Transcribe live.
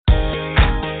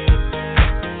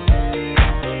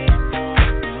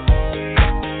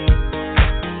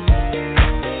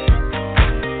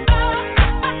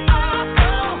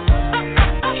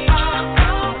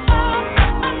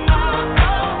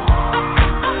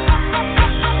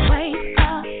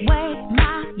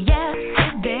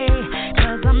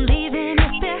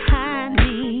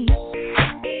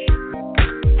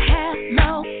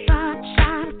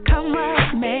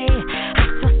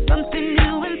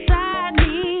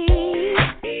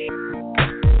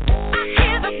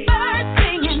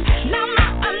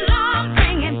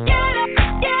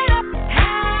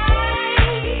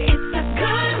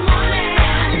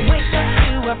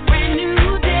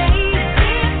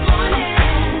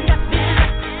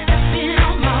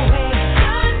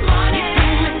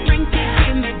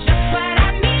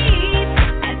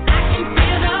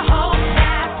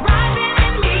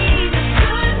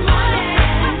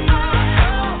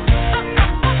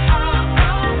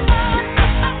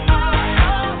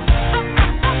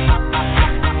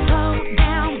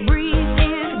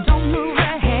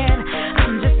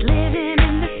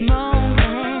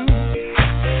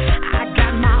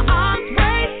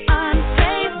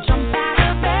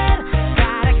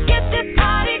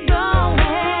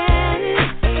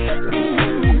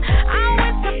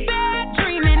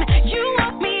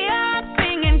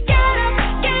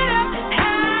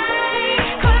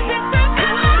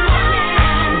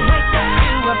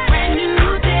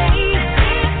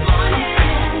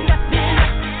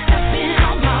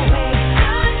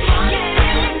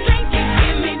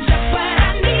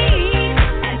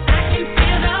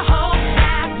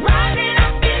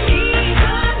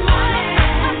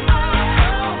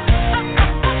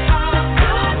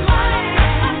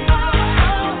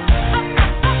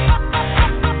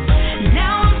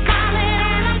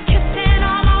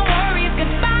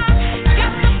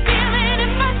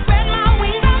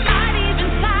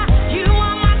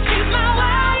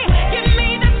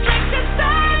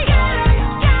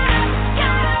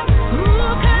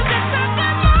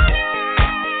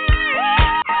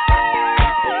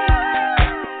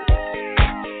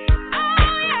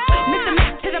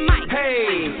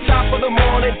Hey, top of the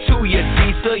morning to you,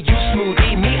 Disa. You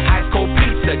smoothie, me ice cold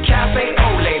pizza, cafe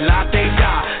ole, latte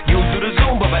da. You do the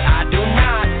Zumba, but I do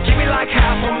not. Give me like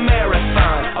half a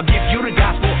marathon. I'll give you the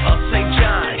gospel of St.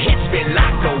 John. Hits me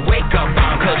like a wake up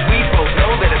bomb, 'cause we both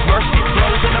know that His mercy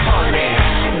flows in the morning.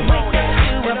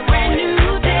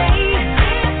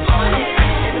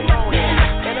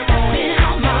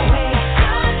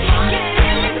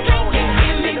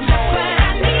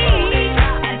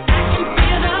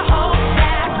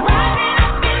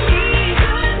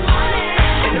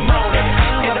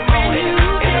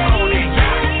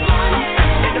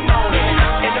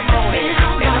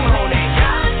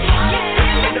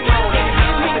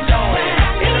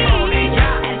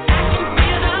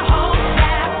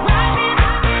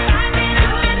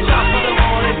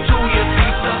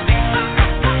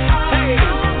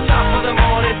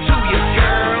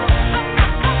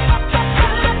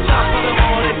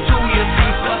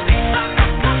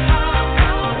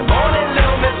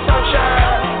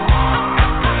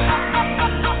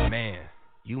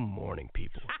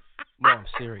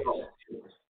 Serious.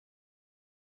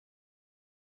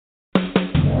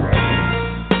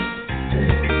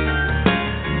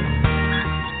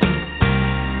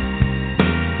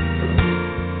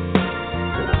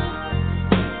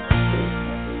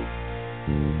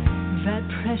 That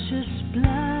precious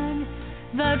blood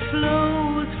that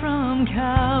flows from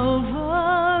Calvary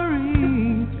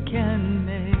can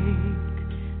make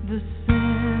the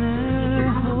sinner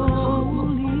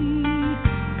holy.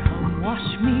 Come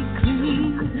wash me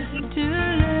clean till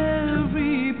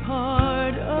every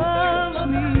part of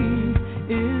me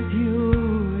is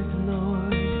yours,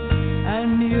 Lord,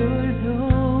 and yours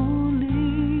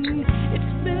only.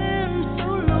 It's been so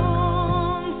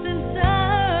long since I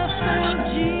felt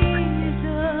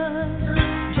Jesus.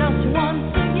 Just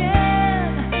once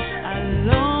again, I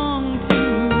long to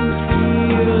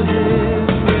feel His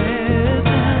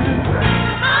presence.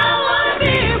 I want to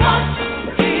be washed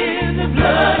in the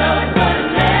blood of the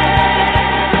Lamb.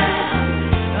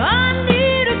 I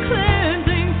need a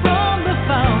cleansing from the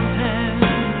fountain.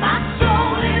 My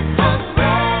soul is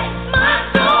hungry. My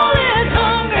soul is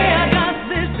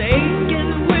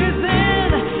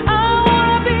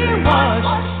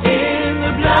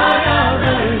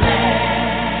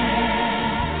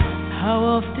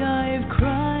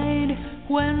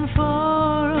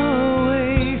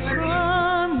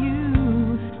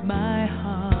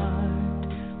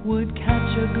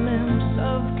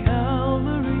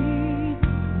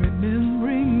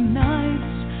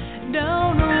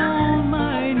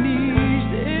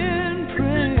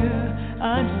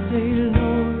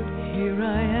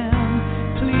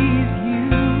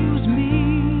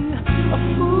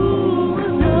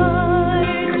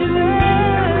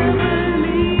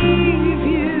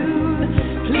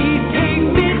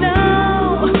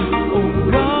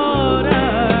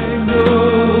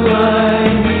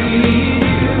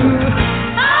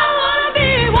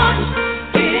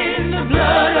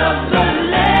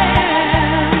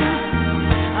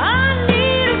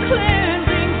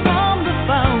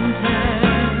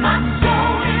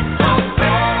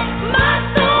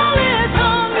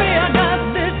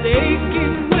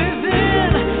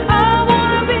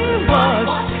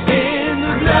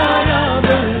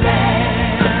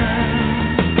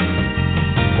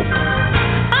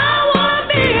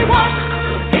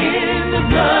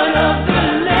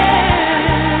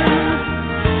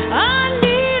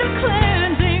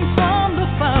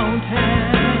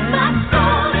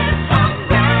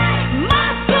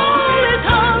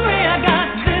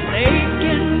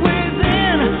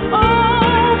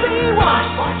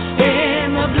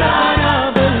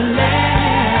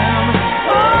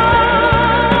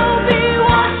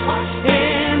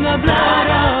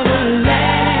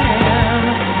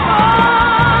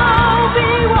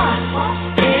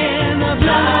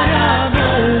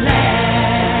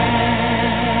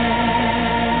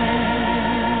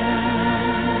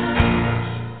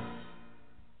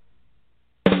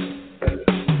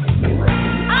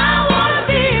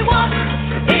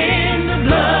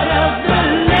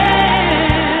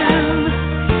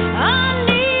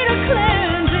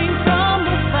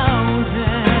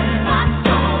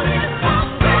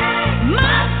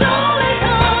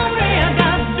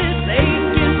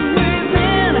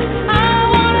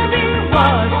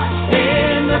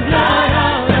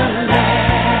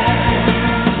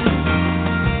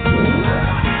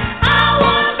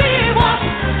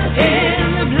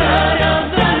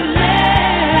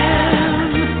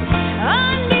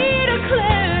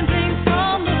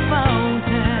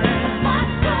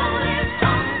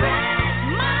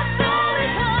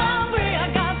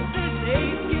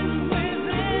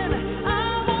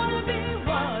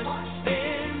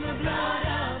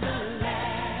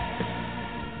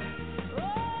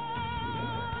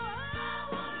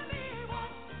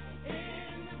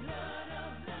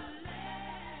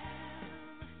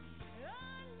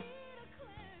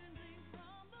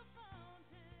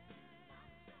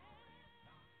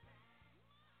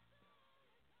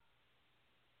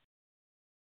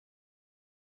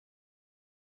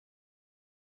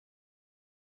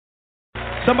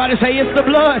Somebody say, it's the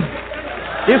blood.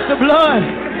 It's the blood.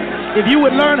 If you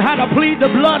would learn how to plead the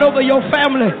blood over your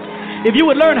family, if you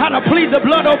would learn how to plead the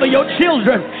blood over your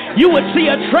children, you would see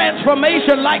a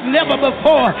transformation like never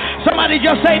before. Somebody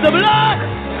just say, the blood.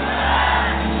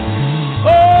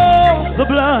 Oh, the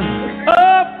blood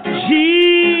of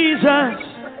Jesus.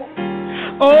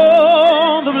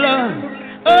 Oh, the blood.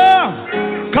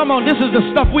 Oh, come on, this is the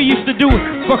stuff we used to do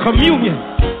for communion.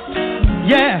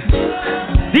 Yeah,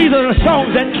 these are the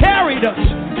songs that carried us.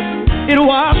 It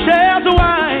washes the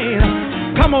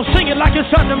wine. Come on, sing it like it's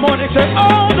Sunday morning. Say,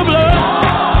 oh, the blood.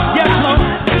 Yes, Lord.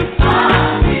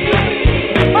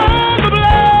 Oh, the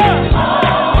blood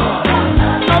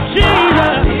of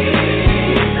Jesus.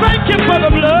 Thank you for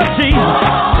the blood, Jesus.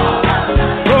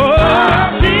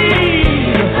 Oh,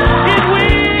 Jesus. It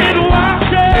will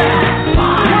wash it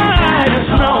white as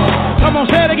snow. Come on,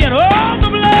 say it again. Oh, the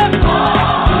blood.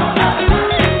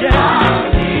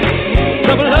 Yeah.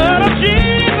 The blood of Jesus.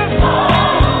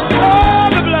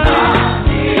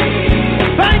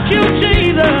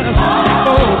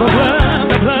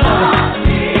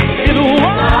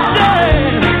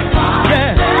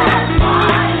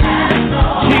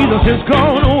 Is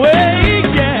gone away,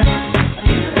 yeah.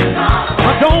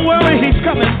 But don't worry, he's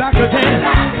coming back again.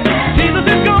 Jesus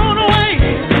is gone away,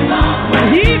 but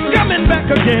he's coming back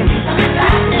again.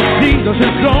 Jesus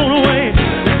is gone away,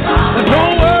 but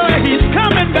don't worry, he's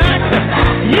coming back.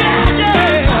 Yeah,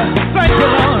 yeah. Thank you,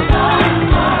 Lord.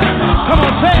 Come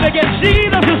on, say it again.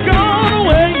 Jesus is gone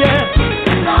away, yeah.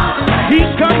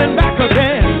 He's coming back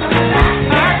again.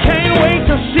 I can't wait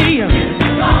to see him.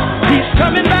 He's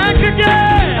coming back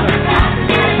again.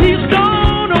 He's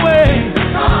gone away,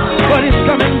 but he's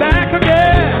coming back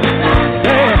again.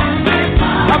 Hey,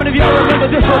 how many of y'all remember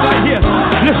this one right here?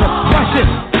 Listen, watch this.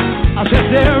 I said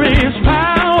there is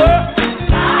power.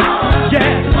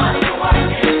 Yeah.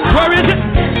 Where is it?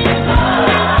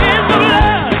 In the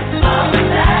blood.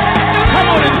 Come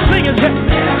on and sing it.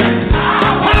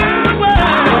 Power.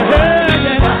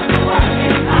 Yeah.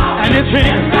 And it's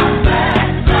in.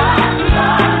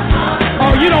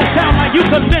 Oh, you don't sound like you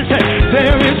convinced it.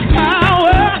 There is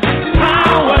power,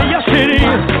 power, yes it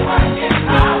is.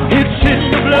 It's in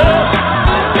the blood.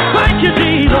 Thank you,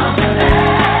 Jesus.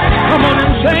 Come on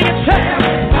and sing it, say it.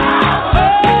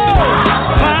 Oh,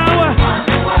 power,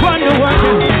 wonder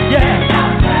working,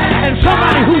 yeah. And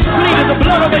somebody who's pleaded the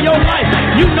blood over your life,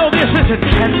 you know this, listen.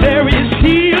 And there is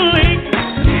healing,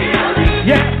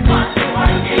 yeah.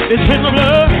 It's in the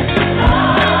blood.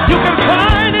 You can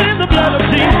find it in the blood of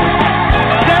Jesus.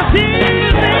 There's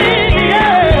healing,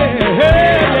 yeah.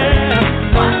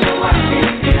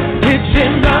 It's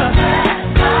in the,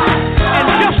 and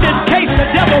just in case the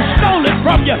devil stole it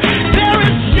from you, there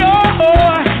is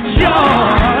joy,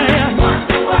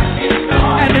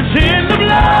 and it's in the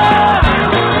blood,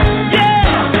 yeah.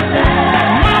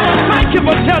 Mama, thank you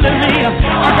for telling me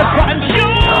I could find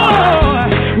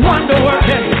joy, wonder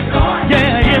working,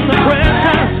 yeah, in the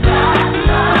presence.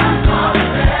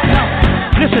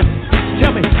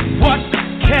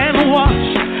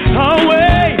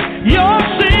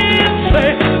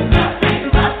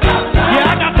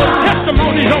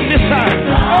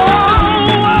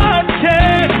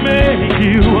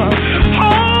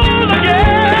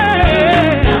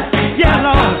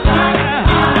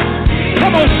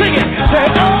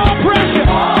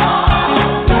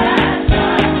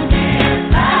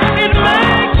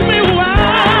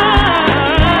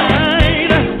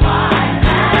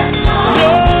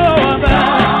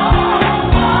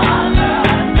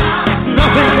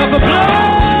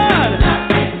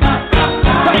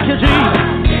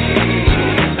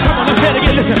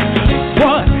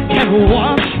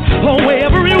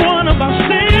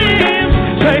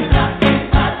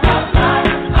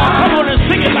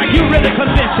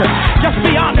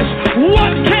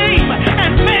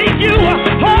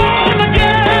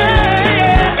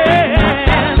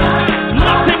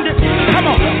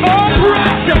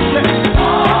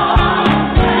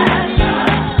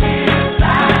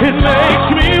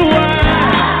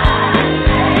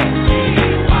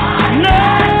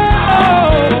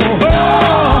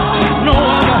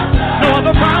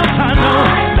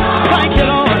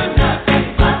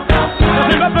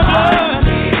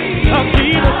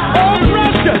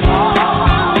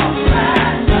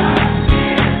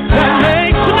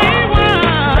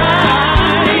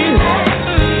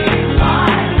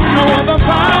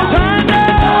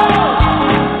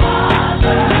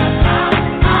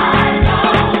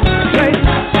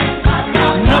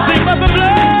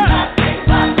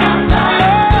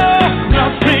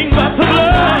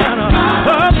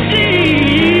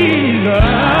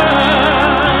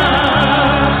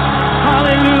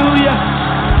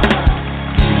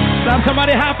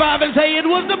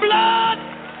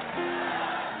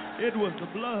 It was the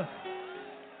blood.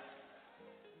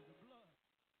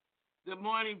 Good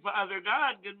morning, Father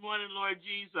God. Good morning, Lord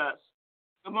Jesus.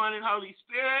 Good morning, Holy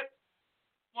Spirit.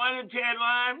 Good morning, Ted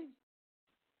Lime.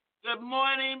 Good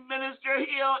morning, Minister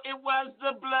Hill. It was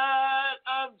the blood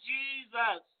of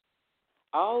Jesus.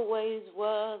 Always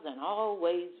was and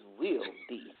always will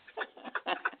be.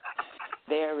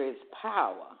 There is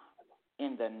power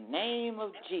in the name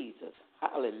of Jesus.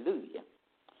 Hallelujah.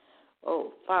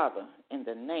 Oh, Father, in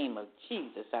the name of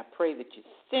Jesus, I pray that you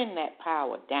send that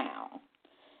power down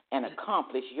and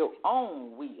accomplish your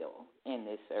own will in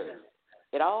this earth.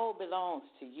 It all belongs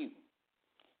to you.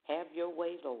 Have your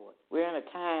way, Lord. We're in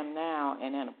a time now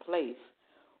and in a place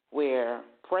where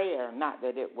prayer, not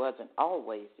that it wasn't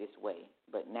always this way,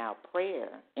 but now prayer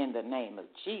in the name of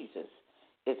Jesus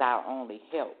is our only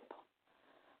help.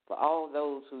 For all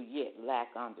those who yet lack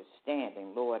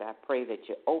understanding, Lord, I pray that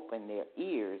you open their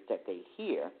ears that they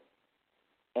hear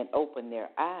and open their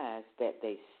eyes that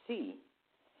they see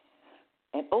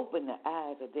and open the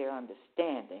eyes of their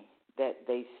understanding that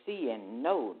they see and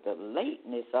know the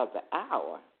lateness of the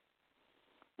hour.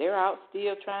 They're out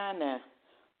still trying to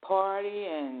party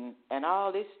and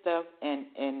all this stuff, and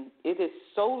it is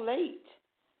so late.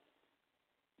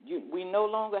 We no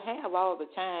longer have all the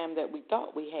time that we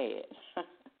thought we had.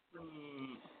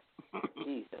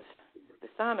 Jesus. The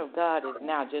Son of God is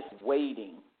now just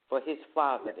waiting for his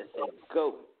Father to say,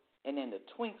 go. And in the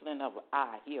twinkling of an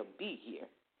eye, he'll be here.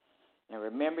 And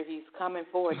remember, he's coming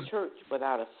for a church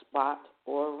without a spot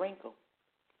or a wrinkle.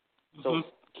 So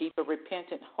keep a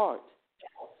repentant heart.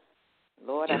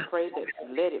 Lord, I pray that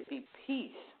let it be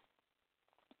peace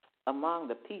among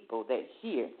the people that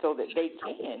hear so that they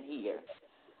can hear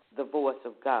the voice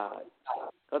of God.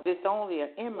 Because it's only an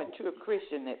immature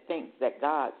Christian that thinks that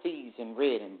God sees in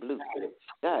red and blue.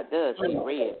 God does see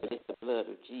red, but it's the blood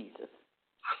of Jesus.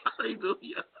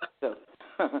 Hallelujah.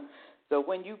 So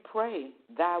when you pray,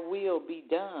 thy will be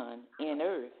done in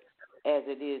earth as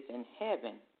it is in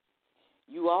heaven,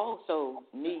 you also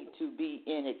need to be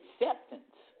in acceptance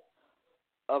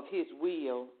of his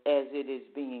will as it is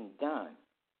being done,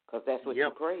 because that's what you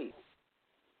prayed.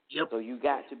 So you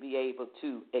got to be able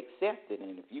to accept it,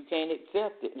 and if you can't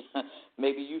accept it,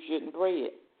 maybe you shouldn't pray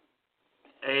it.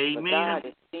 Amen.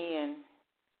 But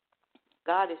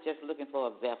God is just looking for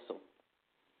a vessel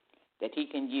that he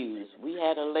can use. We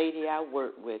had a lady I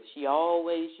worked with. She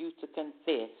always used to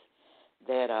confess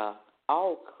that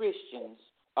all Christians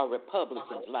are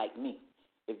Republicans like me.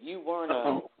 If you weren't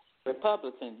a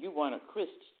Republican, you weren't a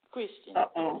Christian.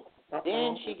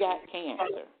 Then she got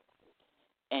cancer,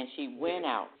 and she went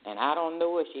out. And I don't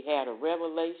know if she had a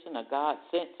revelation or God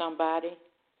sent somebody,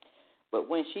 but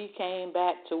when she came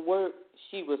back to work,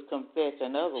 she was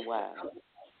confessing otherwise.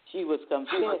 She was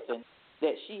confessing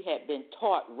that she had been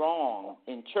taught wrong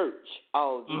in church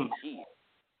all these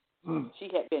years. She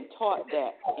had been taught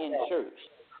that in church,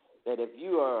 that if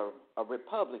you are a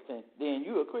Republican, then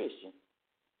you're a Christian.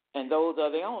 And those are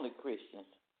the only Christians.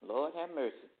 Lord have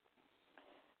mercy.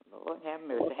 Lord have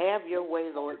mercy. Have your way,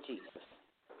 Lord Jesus.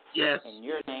 Yes. In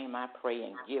your name I pray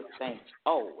and give thanks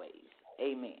always.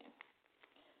 Amen.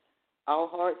 All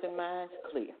hearts and minds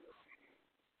clear.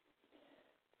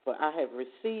 For I have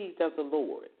received of the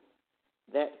Lord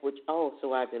that which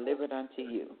also I delivered unto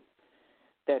you,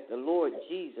 that the Lord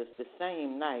Jesus, the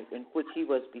same night in which he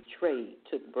was betrayed,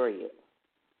 took bread.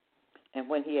 And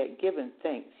when he had given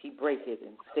thanks, he brake it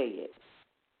and said,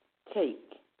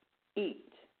 take,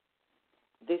 eat.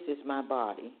 This is my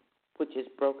body, which is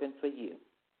broken for you.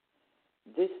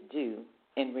 This do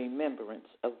in remembrance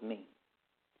of me.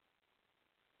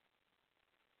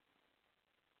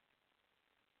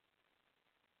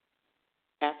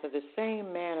 After the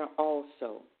same manner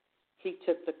also, he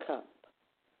took the cup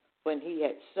when he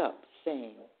had supped,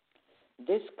 saying,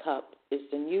 this cup is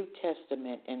the New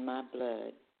Testament in my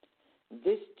blood.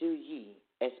 This do ye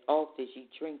as oft as ye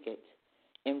drink it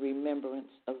in remembrance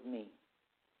of me.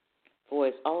 For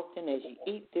as often as ye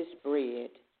eat this bread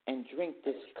and drink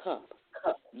this cup,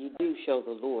 ye do show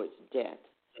the Lord's death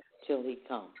till he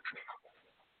come.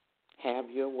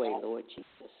 Have your way, Lord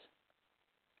Jesus.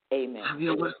 Amen. Have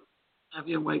your way. Have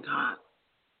your way, God.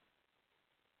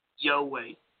 Your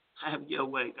way. Have your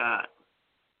way, God.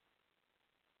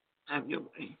 Have your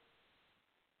way.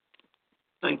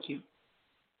 Thank you.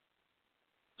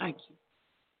 Thank you.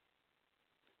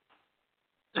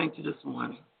 Thank you this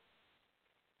morning.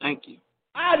 Thank you.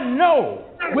 I know,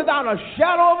 without a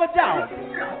shadow of a doubt,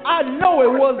 I know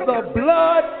it was the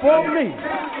blood for me.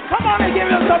 Come on and give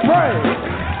him some praise.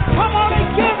 Come on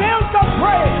and give him some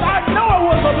praise. I know it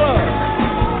was the blood.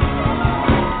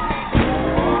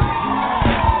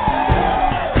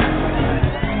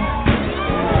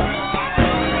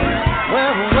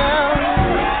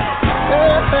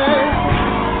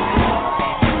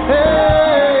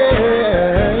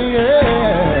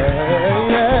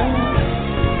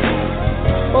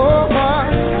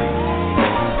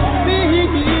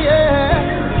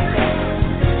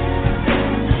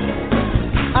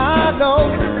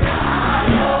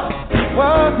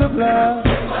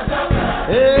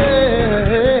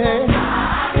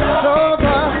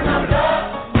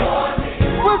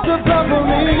 the blood for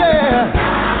me, yeah.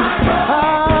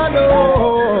 I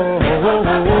know it was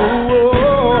the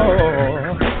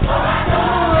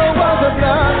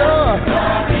blood of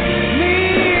me,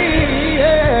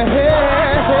 yeah.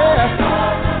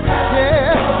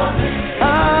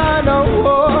 I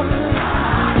know,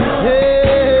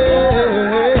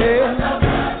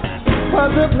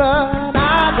 was the blood,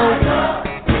 I know,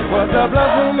 was the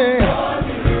blood for me.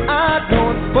 I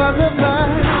know it was the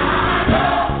blood.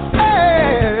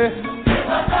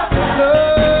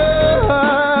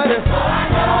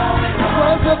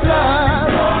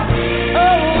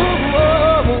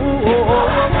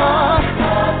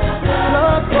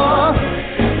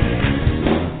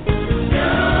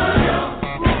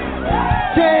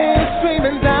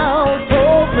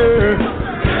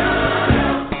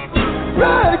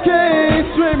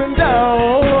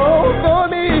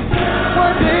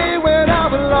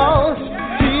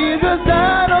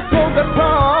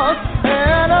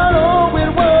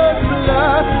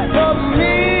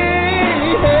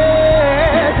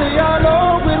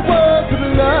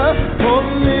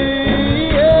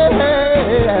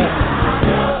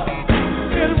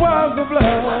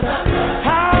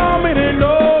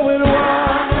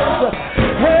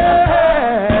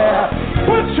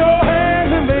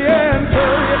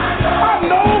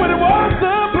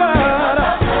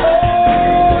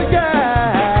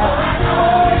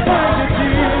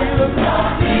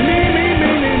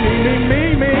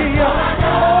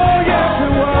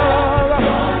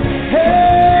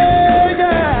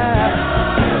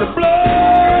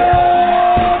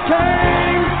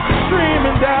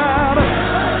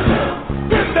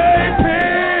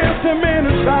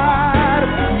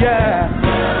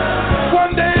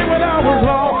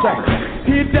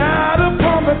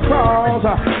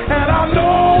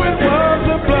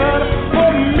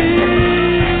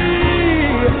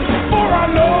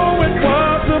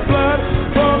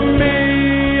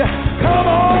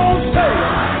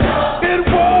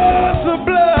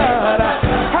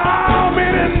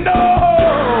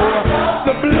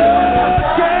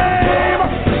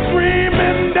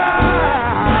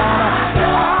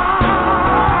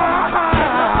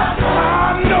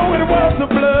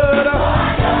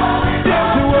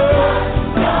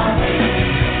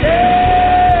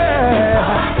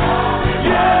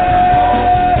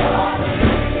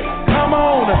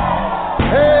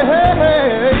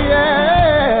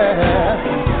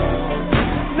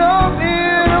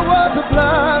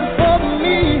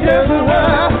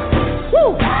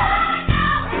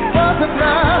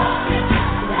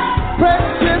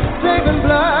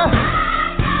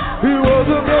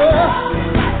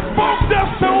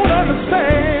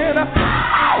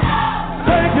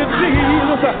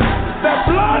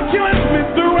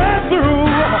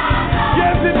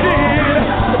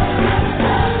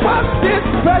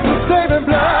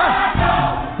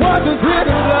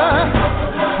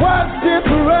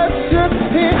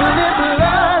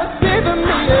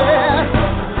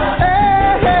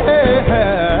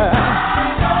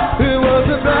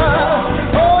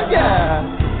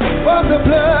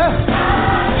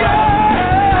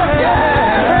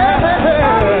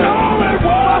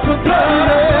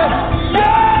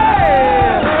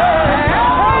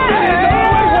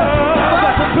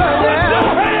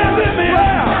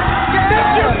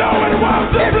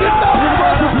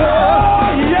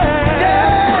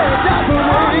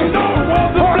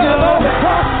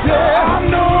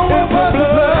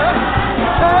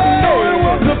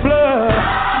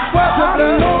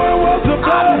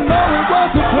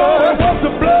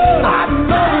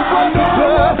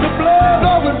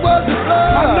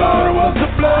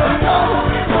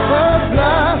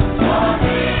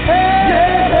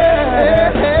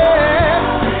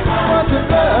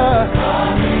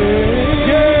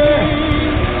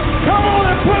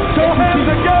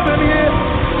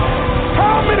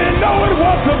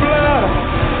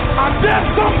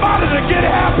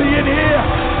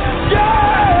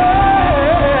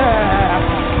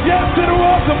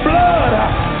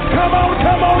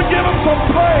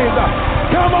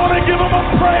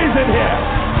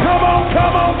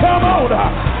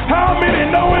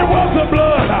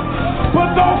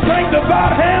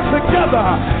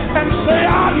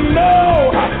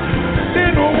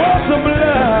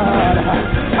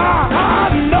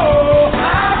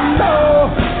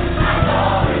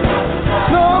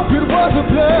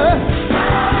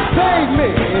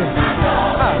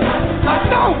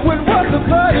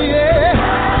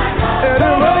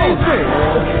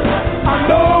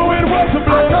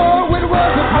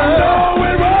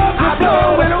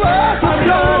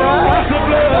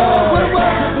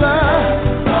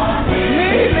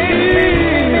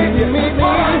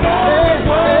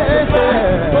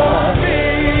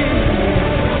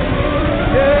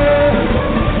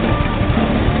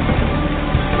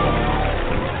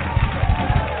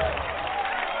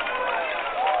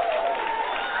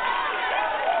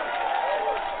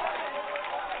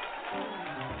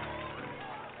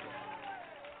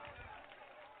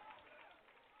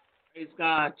 Praise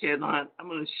God, Tedline. I'm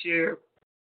going to share.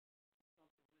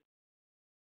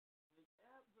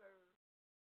 Whenever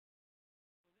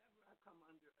I come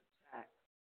under attack,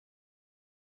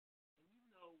 and when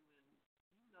you're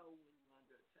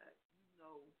under attack,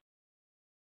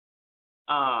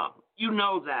 you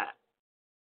know that.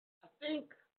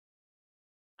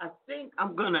 I think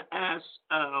I'm going to ask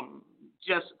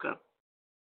Jessica.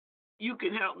 You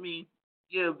can help me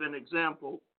give an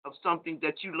example of something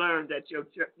that you learned at your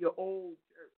old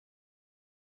church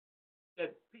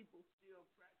that people still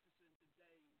practicing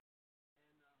today,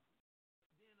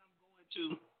 and then I'm going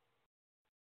to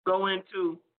go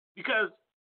into, because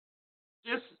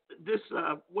this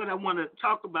what I want to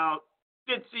talk about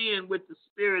fits in with the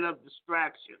spirit of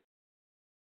distraction,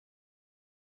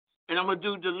 and I'm gonna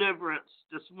do deliverance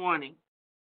this morning.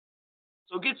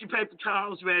 So get your paper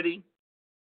towels ready.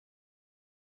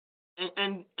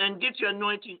 And get your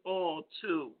anointing oil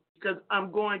too, because I'm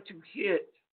going to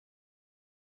hit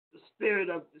the spirit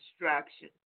of distraction.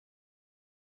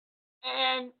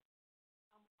 And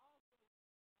I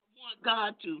want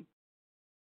God to,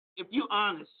 if you're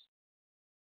honest,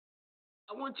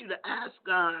 I want you to ask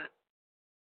God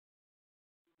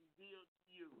to reveal to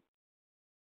you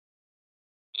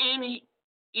any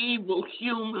evil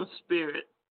human spirit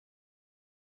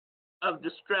of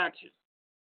distraction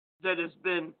that has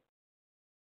been.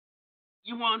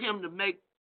 You want him to make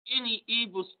any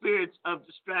evil spirits of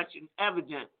distraction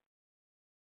evident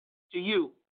to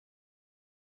you.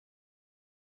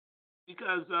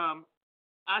 Because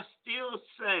I still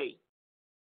say,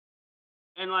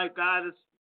 and like God is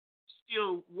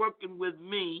still working with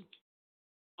me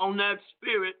on that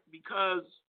spirit, because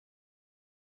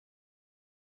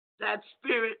that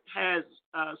spirit has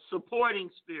supporting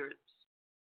spirits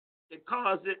that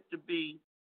cause it to be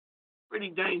pretty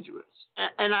dangerous.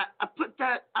 And I put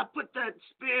that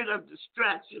spirit of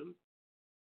distraction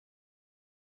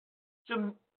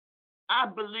to, I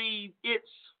believe it's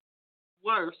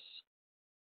worse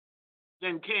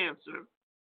than cancer.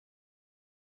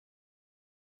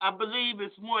 I believe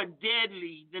it's more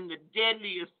deadly than the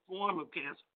deadliest form of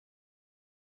cancer.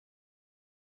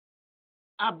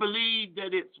 I believe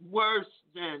that it's worse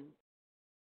than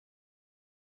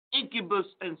incubus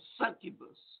and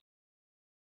succubus.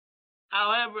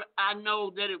 However, I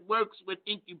know that it works with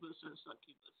incubus and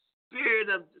succubus. Spirit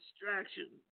of distraction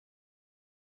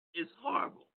is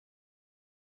horrible.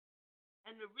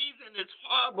 And the reason it's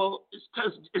horrible is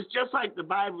because it's just like the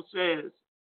Bible says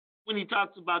when he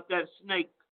talks about that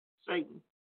snake, Satan.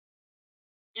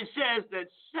 It says that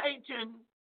Satan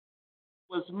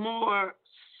was more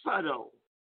subtle.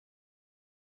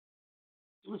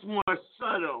 It was more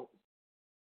subtle,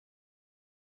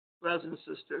 brothers and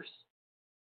sisters.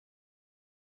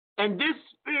 And this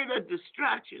spirit of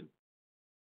distraction,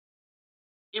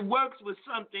 it works with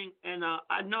something, and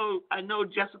I know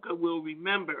Jessica will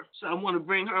remember, so I want to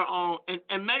bring her on,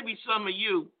 and maybe some of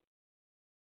you,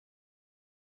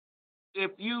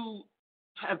 if you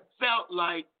have felt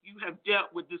like you have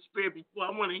dealt with this spirit before,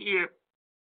 I want to hear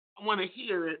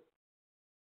it.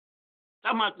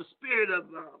 Talking about the spirit of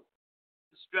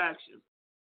distraction,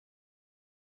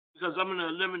 because I'm going to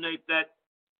eliminate that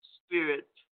spirit.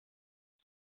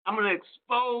 I'm going to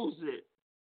expose it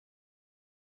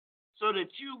so that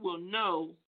you will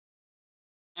know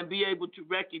and be able to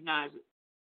recognize it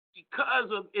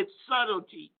because of its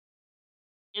subtlety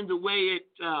in the way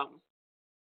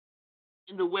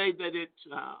that it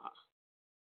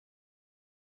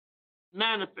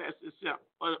manifests itself,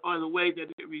 or the way that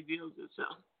it reveals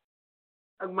itself.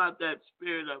 Talking about that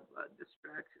spirit of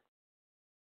distraction.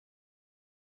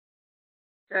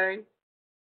 Okay?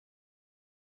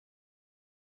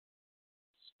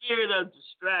 Spirit of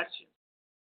distraction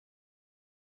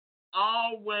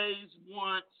always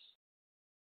wants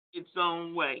its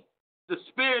own way. The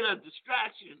spirit of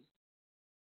distraction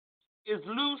is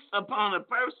loose upon a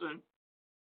person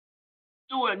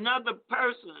through another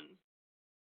person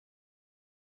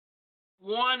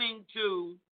wanting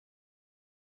to,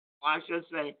 or I should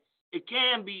say, it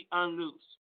can be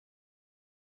unloosed.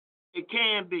 It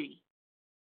can be.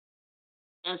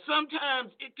 And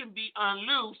sometimes it can be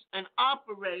unloosed and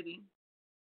operating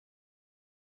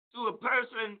to a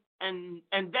person, and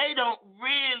they don't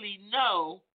really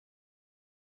know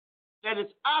that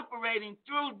it's operating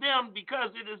through them because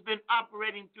it has been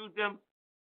operating through them.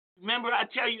 Remember, I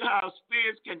tell you how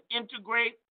spirits can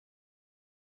integrate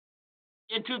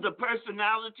into the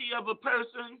personality of a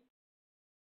person,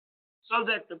 so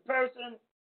that the person,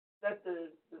 that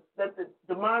the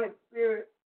demonic spirit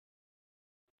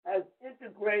has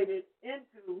integrated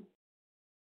into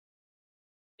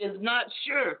is not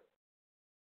sure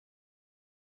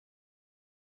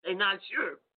They're not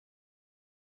sure.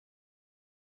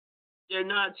 They're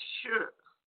not sure.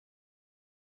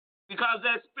 Because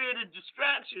that spirit of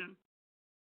distraction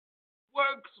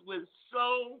works with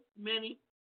so many.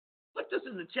 Put this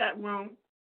in the chat room.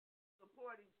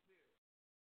 Supporting spirit.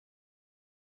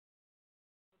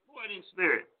 Supporting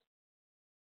spirit.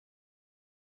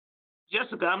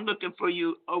 Jessica, I'm looking for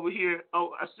you over here.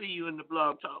 Oh, I see you in the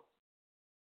blog talk.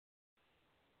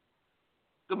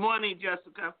 Good morning,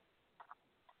 Jessica.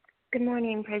 Good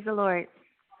morning. Praise the Lord.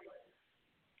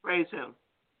 Praise him.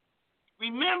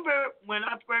 Remember when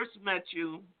I first met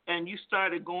you and you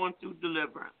started going through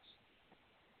deliverance?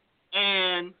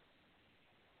 And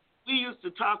we used to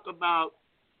talk about,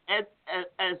 as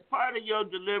part of your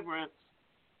deliverance,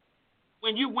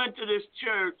 when you went to this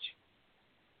church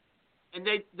and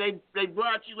they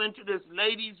brought you into this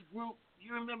ladies group,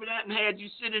 you remember that, and had you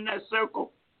sit in that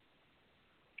circle?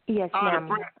 Yes, ma'am,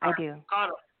 I do.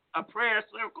 Called a prayer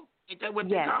circle? Ain't that what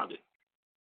they called it?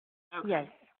 Okay. Yes.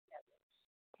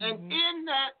 And in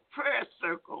that prayer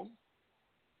circle,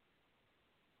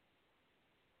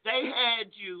 they had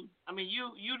you, I mean,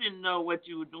 you didn't know what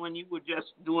you were doing. You were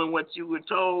just doing what you were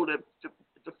told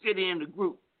to fit in the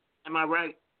group. Am I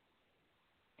right?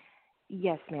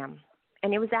 Yes, ma'am.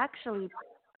 And it was actually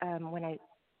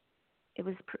it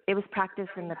was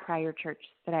practiced in the prior church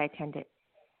that I attended.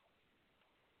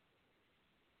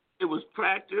 It was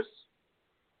practice?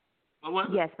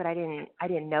 Yes, but I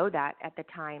didn't know that at the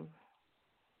time.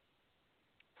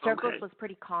 Circles was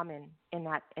pretty common in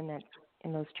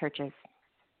those churches.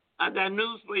 I got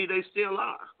news for you. They still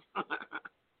are.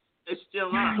 They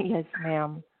still are. Yes,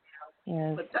 ma'am.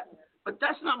 Yes. But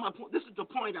that's not my point. This is the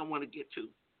point I want to get to.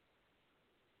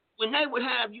 When they would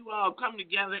have you all come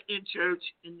together in church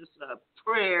in this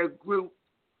prayer group,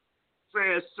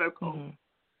 prayer circle,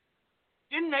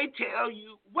 didn't they tell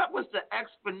you, what was the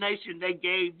explanation they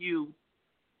gave you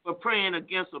for praying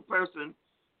against a person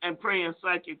and praying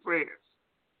psychic prayers?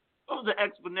 What was the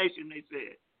explanation they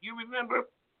said? You remember?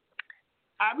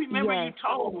 I remember you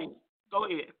told me. Go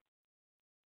ahead.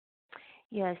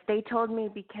 Yes, they told me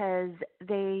because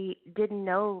they didn't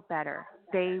know better.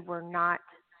 They were not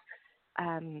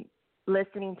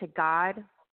listening to God,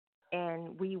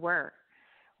 and we were.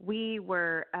 We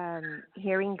were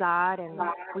hearing God, and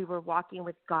we were walking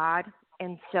with God.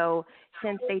 And so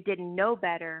since they didn't know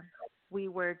better, we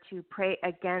were to pray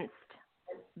against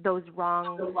those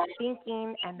wrong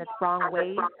thinking and the wrong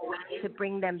ways to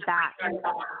bring them back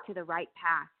to the right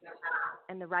path.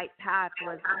 And the right path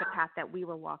was the path that we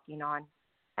were walking on,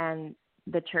 and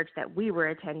the church that we were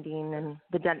attending, and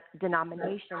the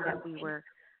denomination that we were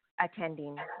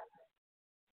attending.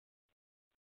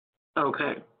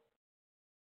 Okay.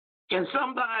 Can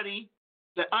somebody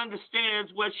that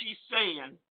understands what she's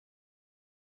saying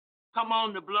come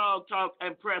on the blog talk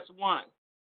and press 1?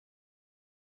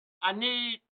 I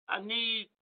need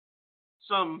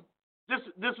some.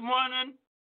 This morning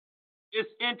is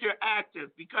interactive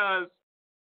because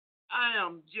I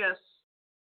am just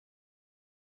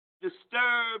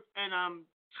disturbed and I'm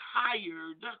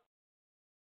tired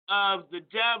of the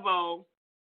devil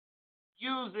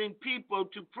using people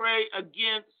to pray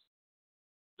against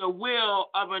the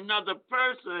will of another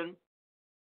person,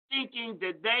 thinking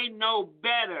that they know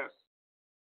better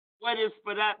what is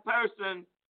for that person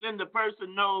than the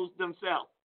person knows themselves.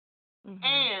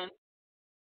 And,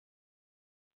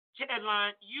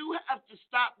 Chadline, you have to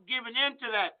stop giving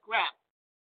into that crap.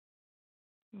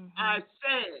 I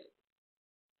said,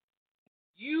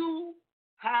 you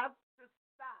have to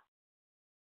stop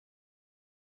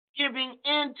giving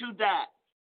into that.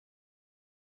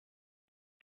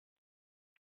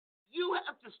 You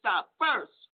have to stop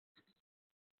first.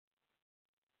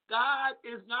 God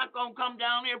is not going to come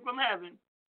down here from heaven.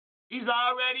 He's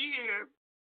already here.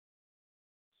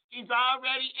 He's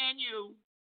already in you.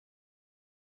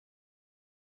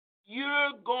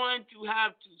 You're going to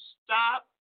have to stop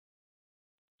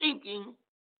thinking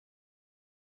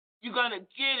you're going to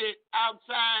get it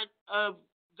outside of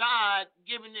God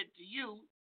giving it to you.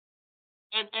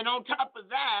 And on top of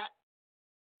that,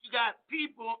 you got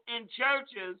people in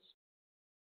churches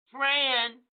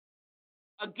praying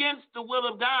against the will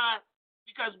of God,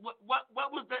 because what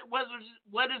was that?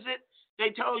 What is it they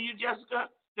told you, Jessica,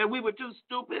 that we were too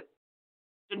stupid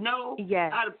to know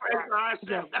how to pray for ourselves?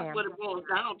 Yes, that's what it boils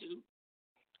down to.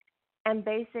 And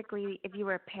basically, if you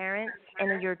were a parent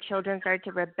and your children started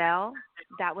to rebel,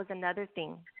 that was another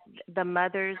thing. The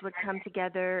mothers would come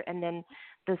together, and then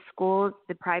the schools,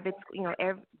 the private,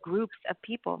 groups of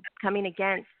people coming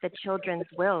against the children's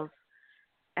wills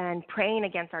and praying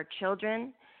against our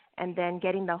children, and then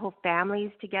getting the whole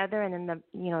families together, and then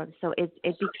so it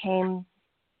became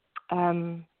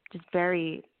just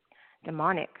very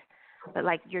demonic. But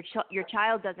like your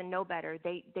child doesn't know better.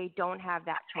 They don't have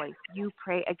that choice. You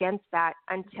pray against that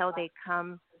until they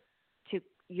come to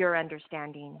your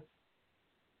understanding.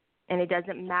 And it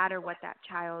doesn't matter what that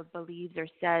child believes or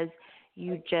says.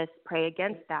 You just pray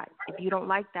against that. If you don't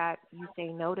like that, you say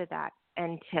no to that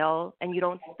and you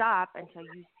don't stop until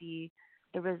you see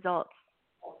the results.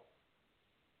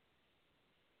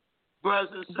 Brothers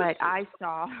and sisters. But I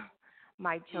saw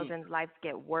my children's lives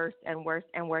get worse and worse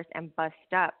and worse and bust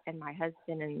up, and my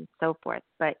husband and so forth.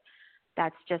 But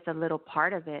that's just a little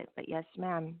part of it. But yes,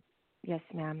 ma'am. Yes,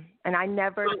 ma'am. And I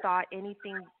never thought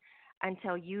anything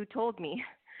until you told me.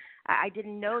 I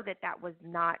didn't know that was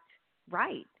not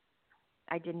right.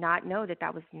 I did not know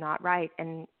that was not right.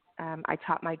 And I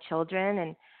taught my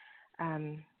children,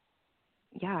 and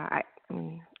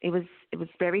it was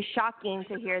very shocking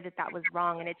to hear that was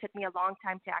wrong, and it took me a long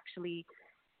time to actually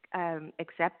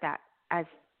accept that as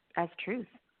truth.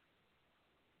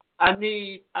 I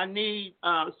need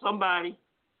somebody.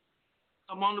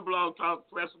 I'm on the Blog Talk.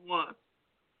 Press 1.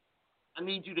 I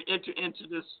need you to enter into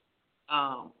this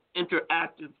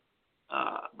interactive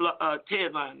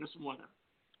TED line this morning.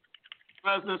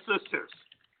 Brothers and sisters,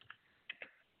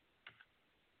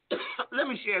 let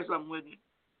me share something with you.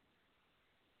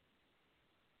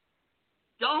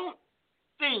 Don't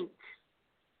think.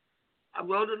 I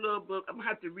wrote a little book. I'm going to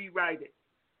have to rewrite it.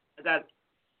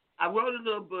 I wrote a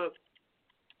little book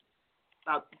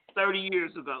about 30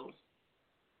 years ago.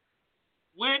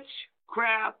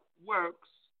 Witchcraft works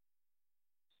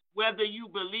whether you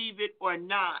believe it or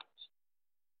not.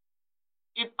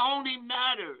 It only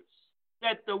matters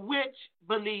that the witch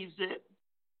believes it.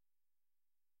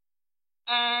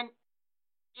 And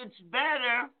it's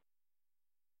better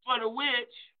for the witch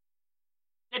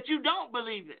that you don't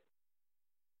believe it.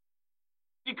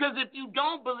 Because if you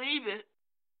don't believe it,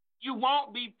 you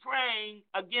won't be praying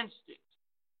against it.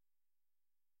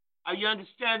 Are you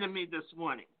understanding me this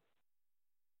morning?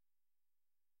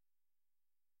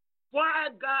 Why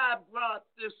God brought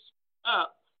this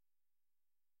up,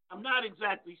 I'm not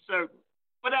exactly certain.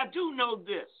 But I do know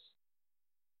this.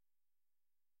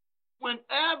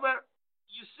 Whenever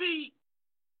you see,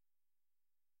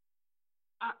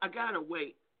 I got to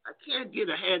wait. I can't get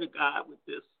ahead of God with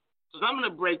this. Because I'm going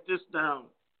to break this down.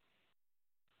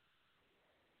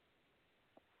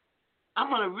 I'm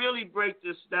going to really break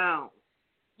this down.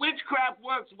 Witchcraft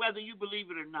works whether you believe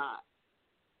it or not.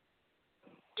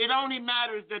 It only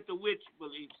matters that the witch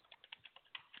believes it.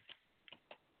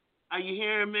 Are you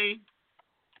hearing me?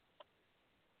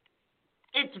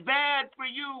 It's bad for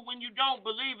you when you don't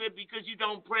believe it because you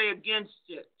don't pray against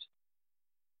it.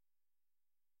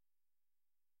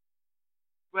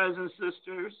 Brothers and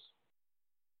sisters,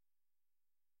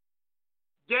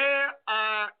 there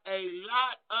are a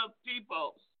lot of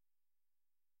people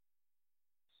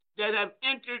that have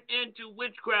entered into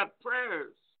witchcraft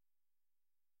prayers.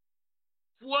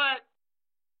 What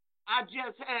I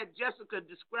just had Jessica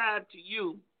describe to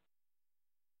you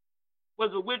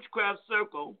was a witchcraft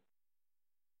circle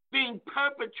being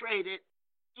perpetrated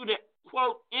through the,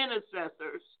 quote,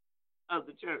 intercessors of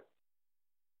the church.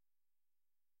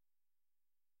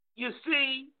 You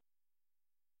see,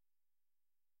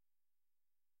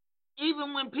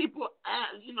 even when people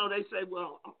ask, they say,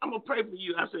 well, I'm going to pray for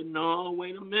you. I say, no,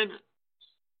 wait a minute.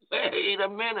 Wait a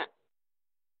minute.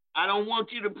 I don't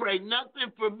want you to pray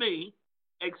nothing for me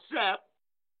except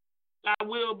thy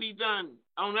will be done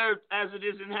on earth as it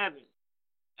is in heaven.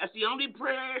 That's the only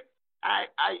prayer.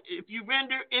 If you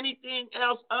render anything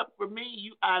else up for me,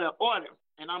 you out of order,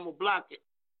 and I'm going to block it.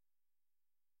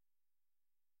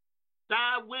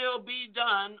 Thy will be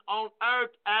done on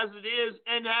earth as it is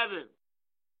in heaven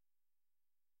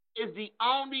is the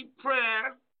only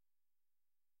prayer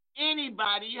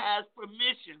anybody has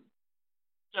permission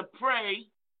to pray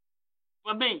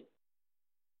for me.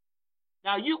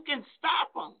 Now, you can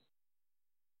stop them.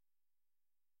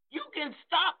 You can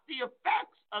stop the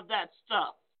effects of that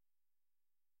stuff.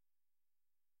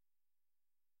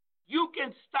 You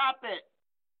can stop it.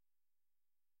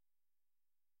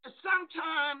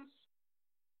 Sometimes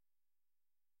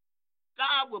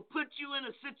God will put you in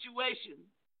a situation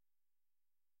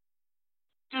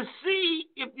to see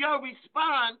if your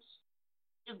response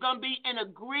is going to be in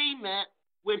agreement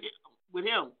with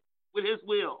him, with his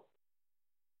will,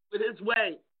 with his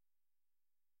way.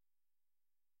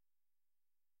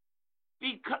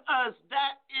 Because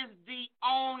that is the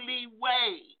only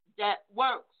way that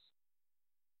works.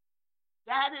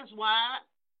 That is why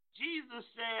Jesus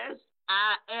says,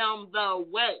 I am the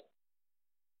way.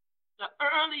 The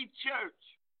early church,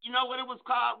 you know what it was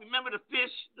called? Remember the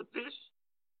fish? The fish?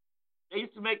 They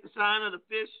used to make the sign of the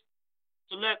fish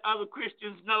to let other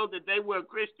Christians know that they were a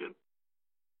Christian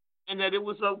and that it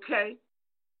was okay.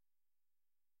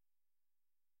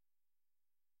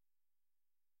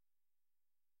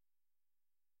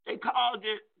 They called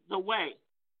it the way.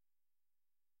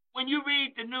 When you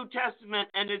read the New Testament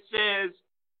and it says,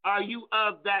 are you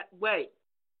of that way?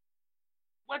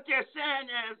 What they're saying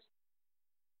is,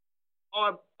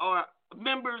 or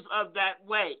members of that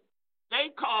way. They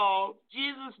call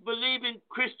Jesus believing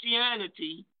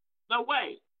Christianity the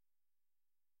way.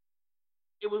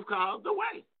 It was called the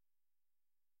way.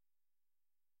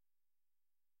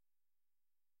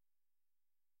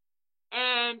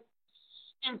 And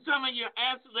in some of your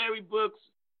ancillary books,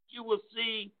 you will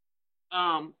see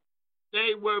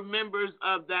they were members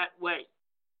of that way,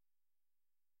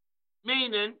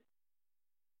 meaning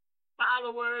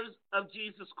followers of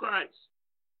Jesus Christ.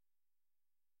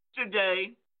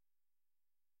 Today,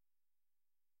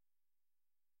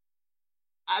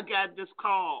 I got this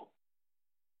call.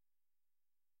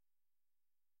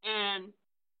 And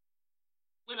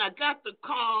when I got the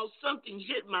call, something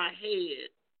hit my head.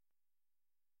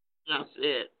 And I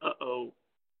said, uh-oh.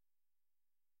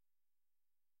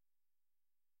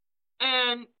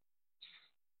 And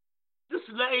this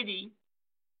lady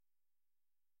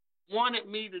wanted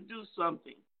me to do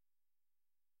something.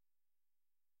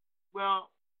 Well,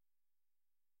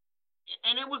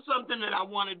 and it was something that I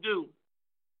want to do.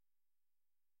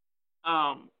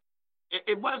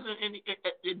 It wasn't any.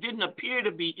 It didn't appear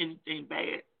to be anything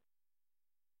bad.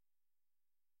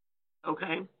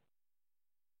 Okay.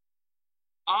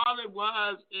 All it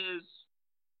was is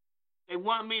they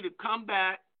want me to come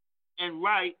back and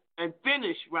write and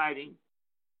finish writing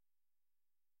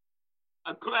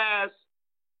a class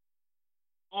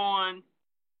on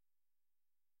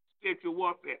spiritual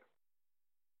warfare.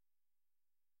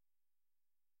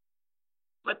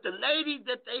 But the lady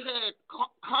that they had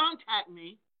contact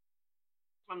me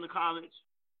from the college,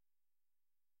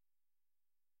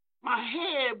 my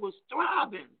head was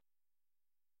throbbing.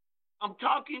 I'm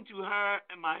talking to her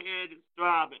and my head is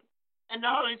throbbing. And the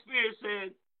Holy Spirit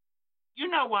said, you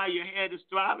know why your head is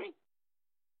throbbing?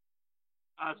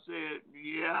 I said,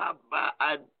 yeah, but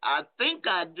I think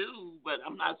I do, but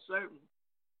I'm not certain.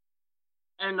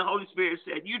 And the Holy Spirit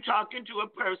said, you're talking to a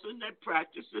person that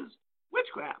practices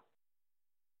witchcraft.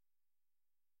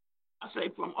 I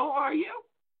said, from ORU?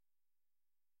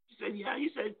 He said, yeah. He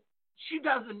said, she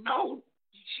doesn't know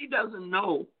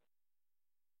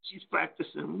she's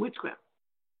practicing witchcraft.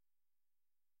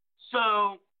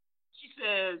 So she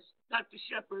says, Dr.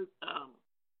 Shepard,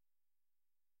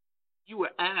 you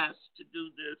were asked to do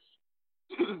this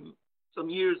some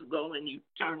years ago and you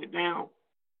turned it down.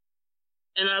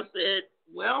 And I said,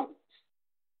 well,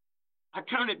 I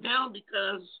turned it down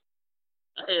because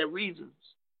I had reasons.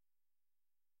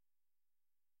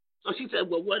 So she said,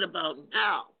 well, what about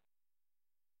now?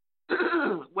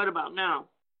 What about now?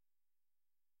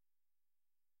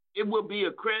 It will be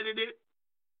accredited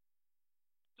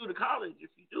to the college if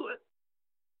you do it.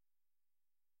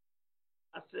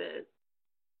 I said,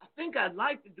 I think I'd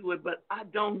like to do it, but I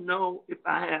don't know if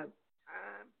I have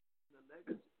time and the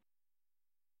legacy.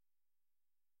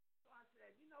 So I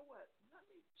said, you know what? Let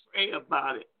me pray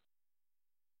about it.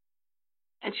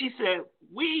 And she said,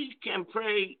 we can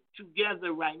pray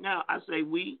together right now. I say,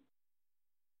 we?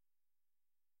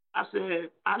 I said,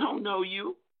 I don't know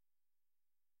you.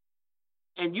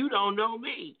 And you don't know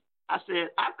me. I said,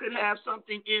 I could have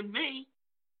something in me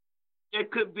that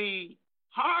could be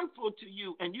harmful to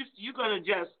you. And you're going to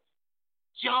just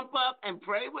jump up and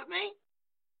pray with me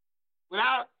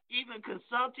without even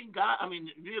consulting God? I mean,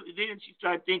 really, then she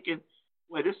started thinking,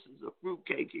 well, this is a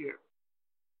fruitcake here.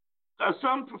 Because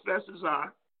some professors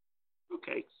are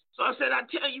fruitcakes. So I said, I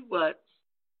tell you what.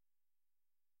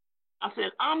 I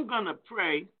said, I'm going to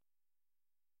pray,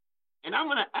 and I'm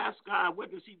going to ask God,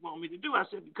 what does he want me to do? I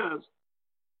said, because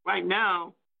right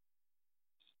now,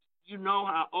 you know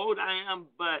how old I am,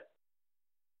 but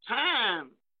time,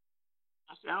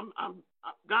 I said,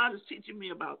 God is teaching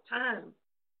me about time.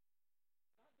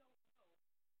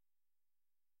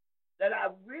 That I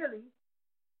really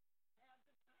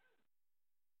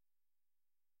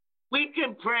we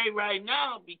can pray right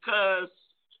now because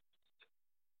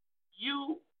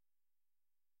you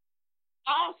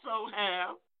also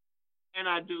have, and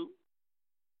I do,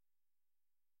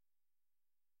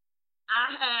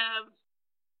 I have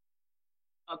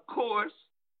a course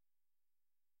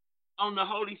on the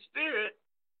Holy Spirit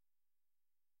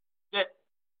that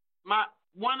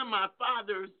one of my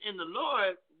fathers in the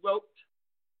Lord wrote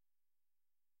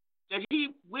that he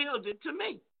willed it to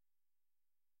me.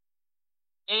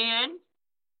 And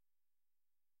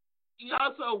He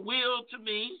also willed to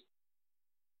me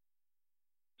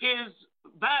his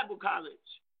Bible college.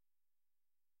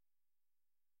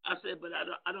 I said, but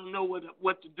I don't know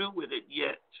what to do with it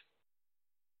yet,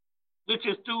 which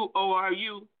is through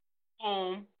ORU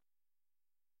home,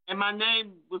 and my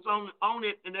name was on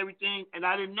it and everything, and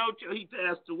I didn't know till he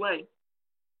passed away.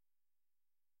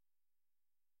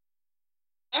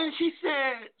 And she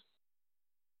said,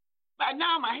 right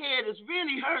now my head is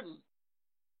really hurting.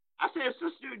 I said,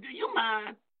 sister, do you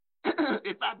mind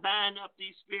if I bind up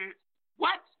these spirits?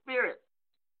 What spirit?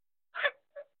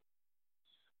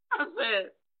 I said,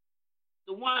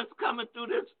 the ones coming through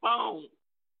this phone.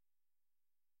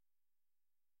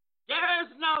 There's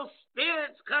no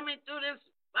spirits coming through this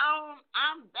phone.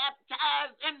 I'm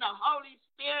baptized in the Holy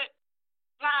Spirit.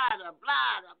 Blah, blah,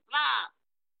 blah, blah.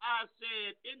 I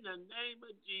said, in the name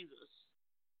of Jesus,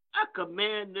 I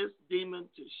command this demon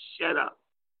to shut up.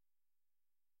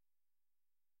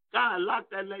 God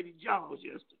locked that lady's jaws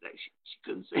yesterday. She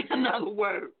couldn't say another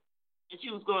word. And she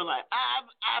was going like,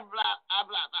 blah, blah.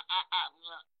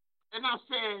 And I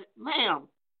said,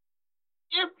 ma'am,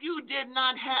 if you did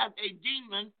not have a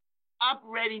demon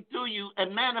operating through you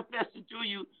and manifesting through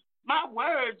you, my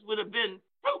words would have been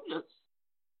fruitless.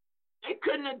 They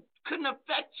couldn't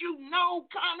affect you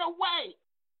no kind of way.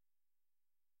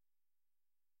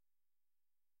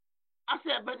 I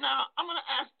said, but now I'm going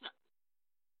to ask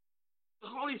the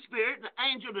Holy Spirit, the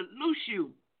angel, to loose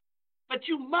you. But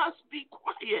you must be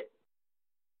quiet.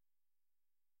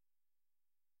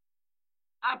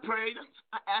 I prayed.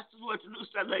 I asked the Lord to loose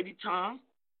that lady's tongue.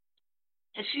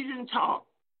 And she didn't talk.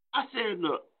 I said,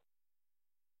 look,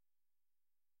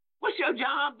 what's your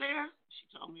job there?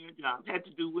 She told me her job had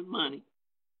to do with money.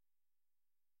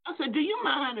 I said, do you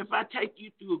mind if I take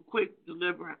you through a quick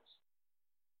deliverance?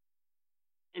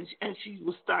 And she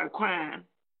would start crying.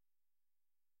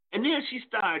 And then she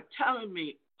started telling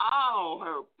me all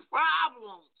her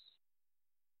problems.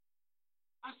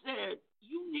 I said,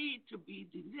 you need to be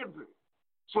delivered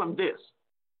from this.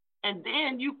 And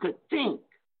then you could think.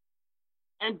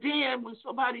 And then when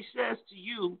somebody says to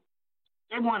you,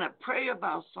 they want to pray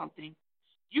about something,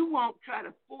 you won't try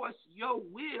to force your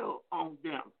will on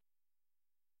them.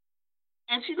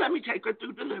 And she let me take her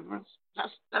through deliverance.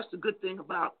 That's the good thing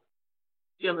about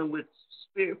dealing with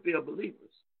spirit-filled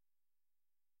believers.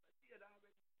 She had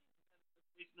already seen the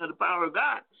manifestation of the power of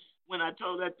God when I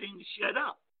told that thing to shut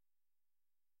up.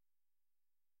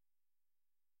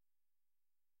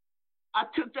 I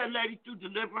took that lady through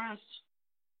deliverance.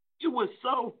 It was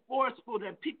so forceful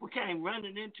that people came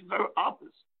running into her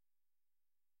office.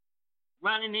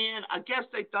 Running in. I guess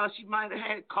they thought she might have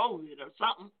had COVID or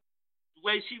something. The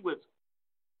way she was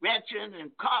retching and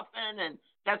coughing and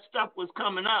that stuff was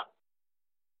coming up.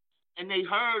 And they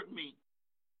heard me.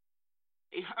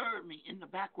 They heard me in the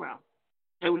background.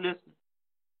 They were listening.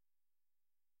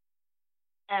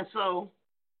 And so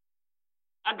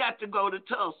I got to go to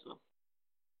Tulsa.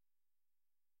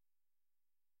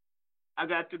 I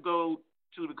got to go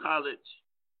to the college.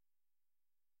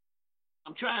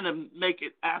 I'm trying to make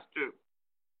it after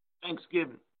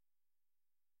Thanksgiving.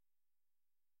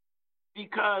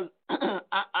 Because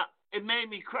it made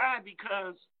me cry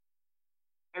because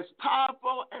as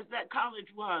powerful as that college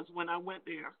was when I went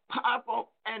there,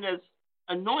 powerful and as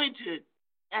anointed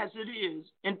as it is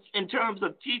in terms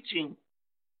of teaching,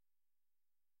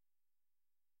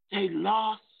 they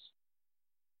lost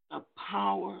the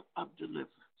power of deliverance.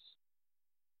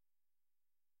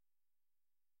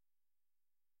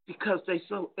 Because they're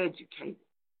so educated.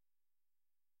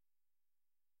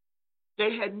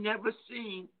 They had never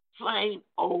seen plain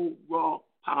old raw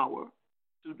power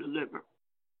to deliver.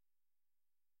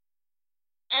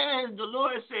 And the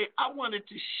Lord said, I wanted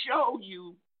to show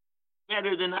you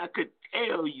better than I could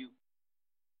tell you.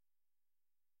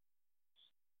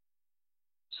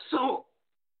 So,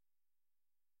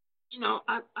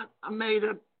 I made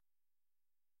an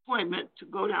appointment to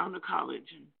go down to college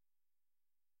and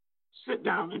sit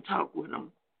down and talk with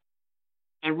them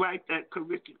and write that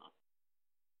curriculum.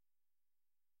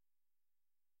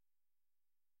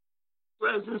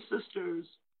 Brothers and sisters,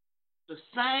 the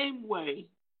same way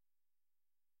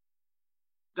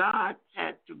God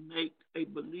had to make a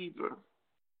believer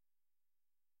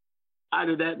out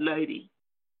of that lady,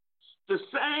 the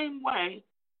same way,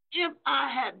 if I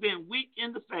had been weak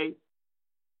in the faith,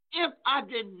 if I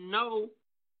didn't know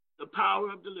the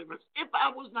power of deliverance, if I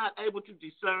was not able to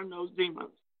discern those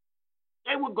demons,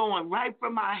 they were going right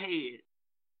from my head.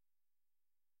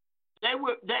 They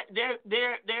were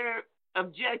their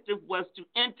objective was to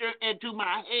enter into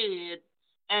my head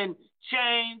and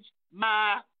change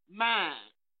my mind.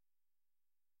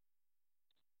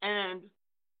 And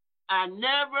I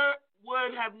never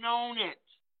would have known it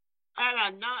had I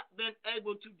not been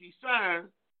able to discern,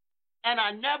 and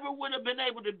I never would have been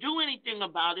able to do anything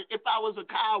about it if I was a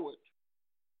coward.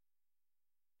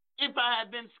 If I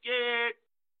had been scared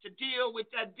to deal with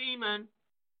that demon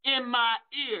in my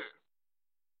ear.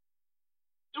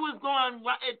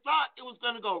 It thought it was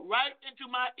going to go right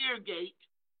into my ear gate,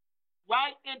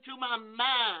 right into my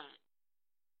mind,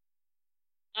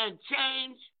 and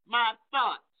change my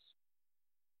thoughts.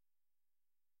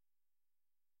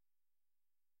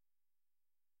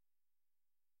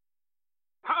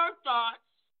 Her thoughts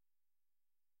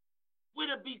would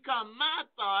have become my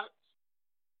thoughts,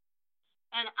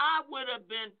 and I would have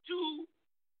been too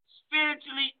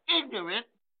spiritually ignorant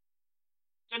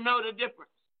to know the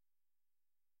difference.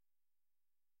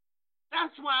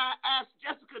 That's why I asked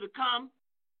Jessica to come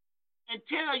and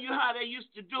tell you how they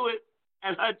used to do it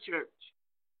at her church.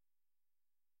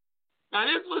 Now,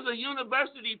 this was a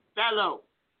university fellow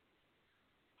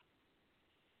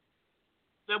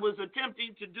that was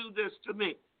attempting to do this to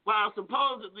me while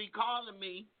supposedly calling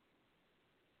me.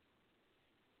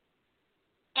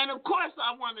 And, of course,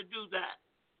 I want to do that.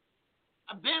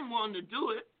 I've been wanting to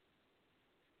do it.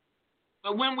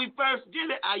 But when we first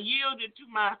did it, I yielded to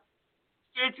my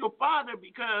spiritual father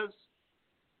because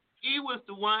he was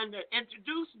the one that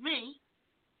introduced me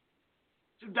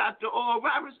to Dr. Oral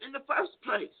Roberts in the first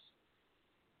place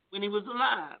when he was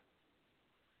alive.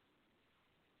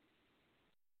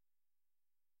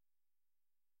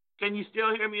 Can you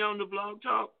still hear me on the Blog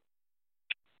Talk?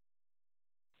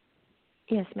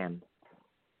 Yes, ma'am.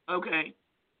 Okay.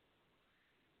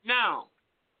 Now,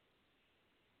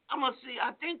 I'm going to see.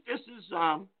 I think this is,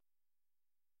 hold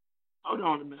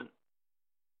on a minute.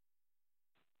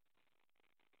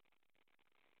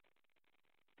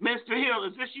 Mr. Hill,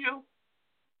 is this you?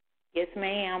 Yes,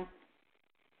 ma'am.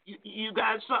 You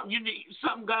got something, you need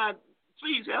something, God,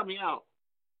 please help me out.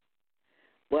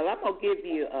 Well, I'm going to give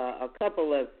you a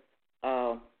couple of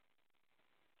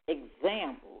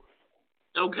examples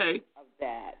Okay. of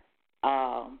that.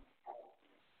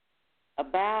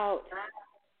 About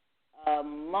a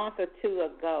month or two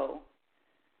ago,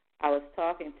 I was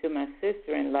talking to my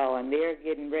sister-in-law, and they're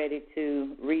getting ready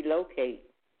to relocate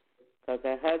because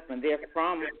her husband is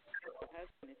from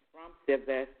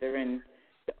Sylvester, and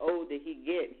the older he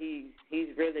gets,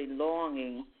 he's really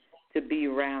longing to be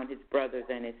around his brothers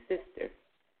and his sister.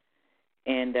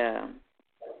 And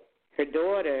her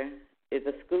daughter is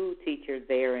a school teacher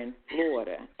there in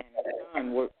Florida, and her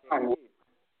son works there too.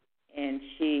 And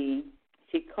she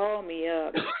called me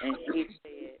up and she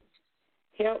said,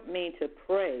 help me to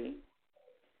pray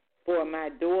for my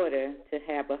daughter to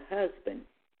have a husband.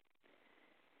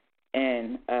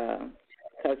 And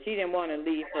because she didn't want to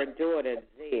leave her daughter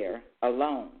there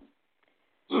alone.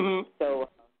 Mm-hmm. So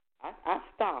I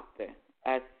stopped her.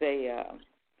 I say,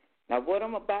 now what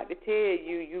I'm about to tell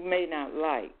you, you may not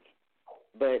like.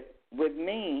 But with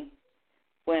me,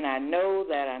 when I know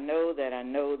that I know that I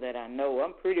know that I know,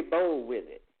 I'm pretty bold with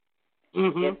it.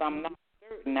 Mm-hmm. If I'm not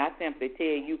certain, I simply tell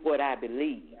you what I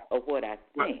believe or what I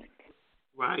think.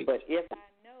 Right. But if I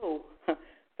know,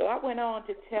 so I went on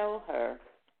to tell her,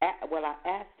 well, I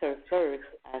asked her first,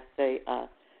 I say,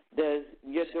 does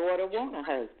your daughter want a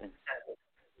husband?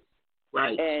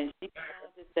 Right. And she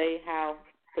wanted to say how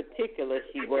particular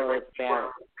she was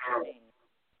about it.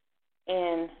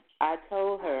 And I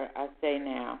told her, I say,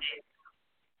 now,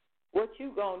 what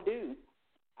you going to do?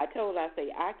 I told her, I say,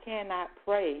 I cannot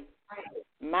pray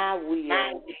my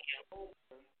will over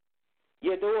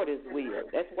your daughter's will.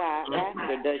 That's why I asked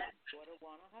her, does your daughter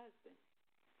want a husband?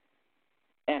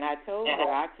 And I told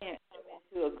her, I can't come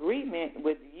into agreement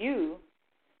with you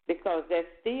because they're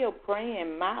still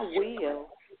praying my will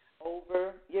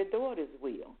over your daughter's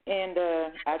will. And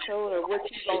I told her, what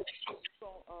you going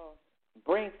to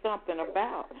bring something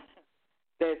about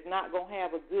that's not going to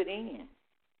have a good end.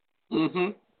 Mm-hmm.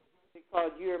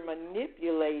 Because you're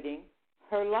manipulating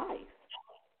her life.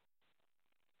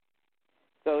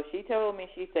 So she told me,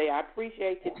 she said, I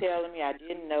appreciate you telling me I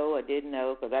didn't know,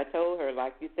 because I told her,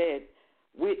 like you said,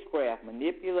 witchcraft,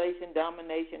 manipulation,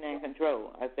 domination, and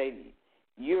control. I say,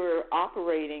 you're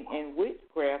operating in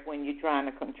witchcraft when you're trying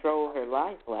to control her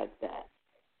life like that.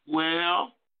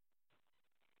 Well.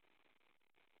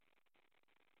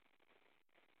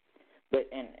 But,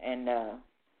 and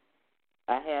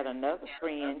I had another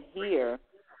friend here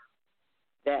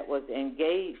that was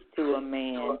engaged to a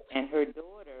man, and her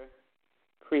daughter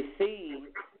perceived,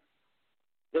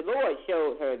 the Lord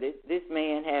showed her this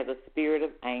man has a spirit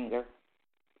of anger.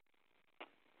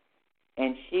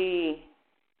 And she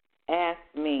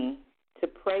asked me to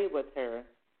pray with her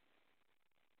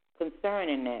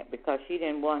concerning that because she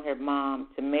didn't want her mom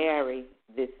to marry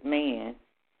this man.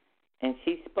 And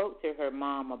she spoke to her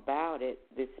mom about it,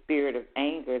 the spirit of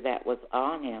anger that was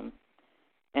on him.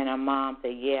 And her mom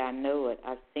said, yeah, I know it.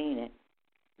 I've seen it.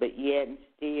 But yet and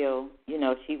still,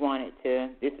 she wanted to,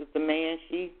 this is the man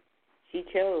she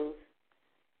chose.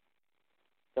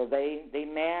 So they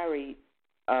married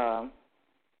last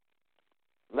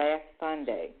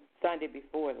Sunday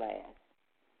before last.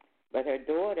 But her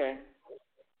daughter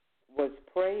was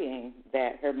praying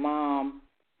that her mom,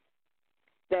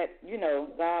 that,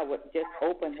 God would just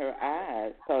open her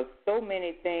eyes, because so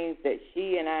many things that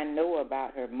she and I know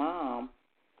about her mom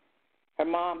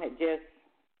had just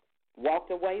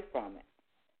walked away from it.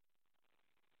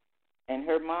 And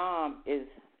her mom is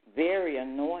very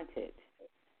anointed.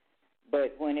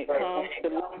 But when it comes to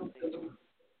loneliness,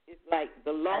 it's like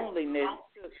the loneliness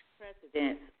took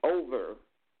precedence over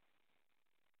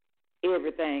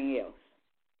everything else.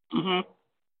 Mhm.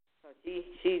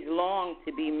 She's longed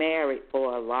to be married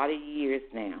for a lot of years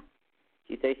now.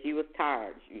 She said she was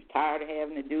tired. She was tired of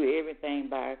having to do everything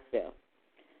by herself.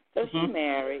 So she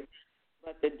married,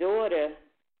 but the daughter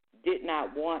did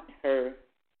not want her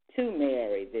to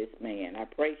marry this man. I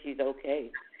pray she's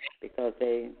okay because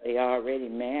they already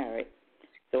married.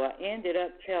 So I ended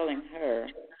up telling her,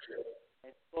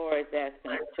 as far as that's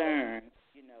concerned,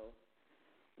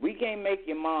 we can't make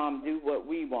your mom do what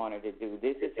we want her to do.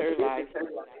 This is her life.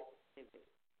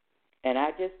 And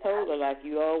I just told her, like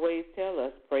you always tell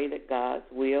us, pray that God's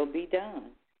will be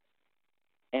done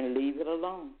and leave it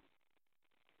alone.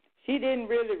 She didn't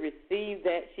really receive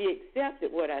that. She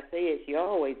accepted what I said. She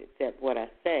always accepts what I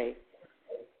say.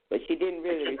 But she didn't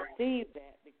really receive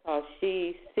that because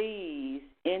she sees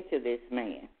into this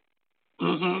man.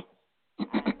 Mhm.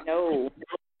 I know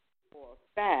for a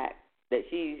fact that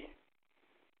she's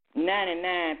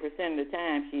 99% of the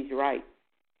time she's right.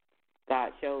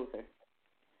 God shows her.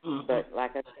 Mhm. But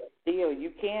like I said, still,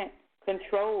 you can't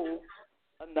control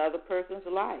another person's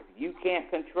life. You can't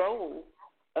control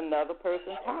another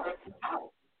person's heart.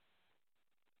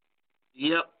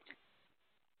 Yep.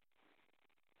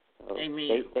 So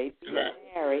Amen. they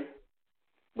marry.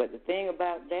 But the thing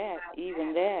about that,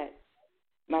 even that,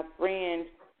 my friend,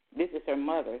 this is her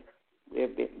mother.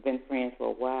 We've been friends for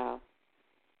a while.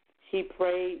 She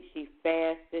prayed, she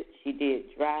fasted, she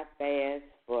did dry fast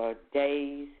for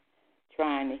days,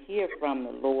 trying to hear from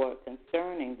the Lord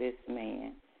concerning this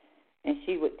man. And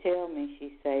she would tell me,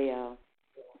 she'd say,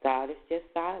 God is just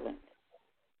silent.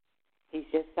 He's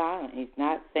just silent. He's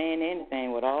not saying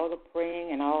anything with all the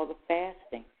praying and all the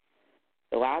fasting.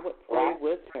 So I would pray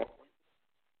with her.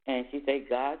 And she said,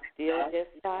 God's still just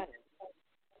silent.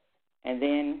 And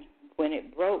then when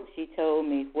it broke, she told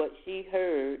me what she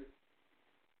heard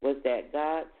was that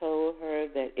God told her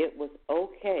that it was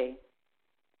okay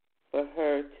for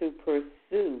her to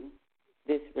pursue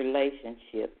this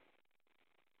relationship.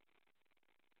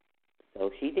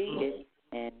 So she did,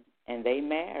 and they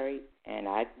married, and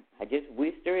I just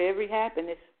wished her every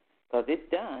happiness because it's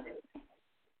done.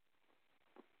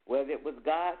 Whether it was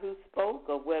God who spoke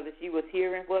or whether she was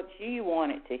hearing what she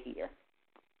wanted to hear,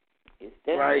 it's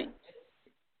done. Right.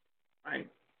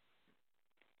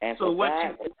 And so for what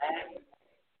God to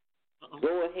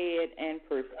go ahead and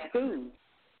pursue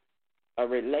a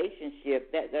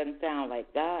relationship, that doesn't sound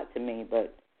like God to me,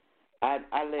 but I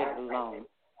let it alone.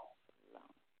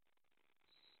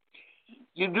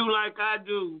 You do like I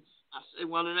do. I say,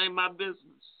 well, it ain't my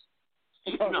business.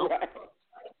 Right.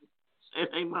 It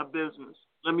ain't my business.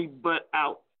 Let me butt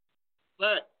out.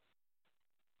 But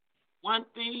one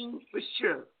thing for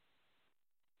sure,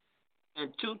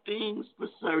 and two things for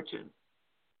certain.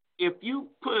 If you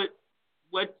put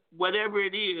whatever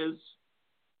it is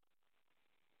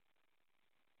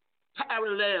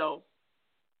parallel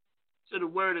to the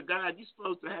Word of God, you're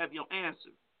supposed to have your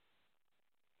answer.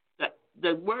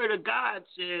 The Word of God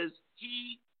says,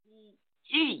 he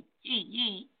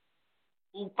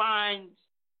who finds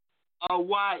a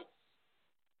wife.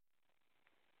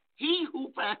 He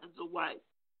who finds a wife.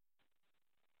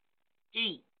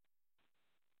 He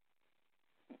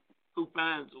who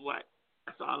finds a wife.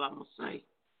 That's all I'm going to say.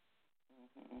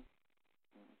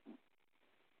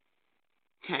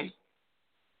 Okay?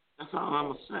 That's all I'm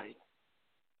going to say.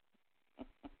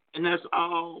 And that's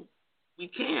all we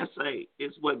can say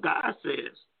is what God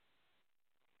says.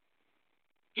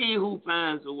 He who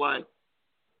finds a wife.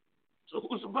 So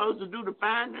who's supposed to do the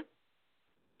finding?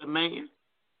 The man.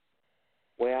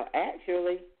 Well,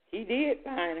 actually, he did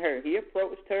find her. He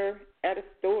approached her at a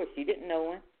store. She didn't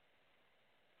know him.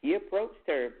 He approached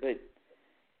her, but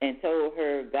and told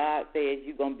her, God says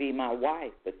you're going to be my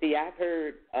wife. But see, I've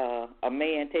heard a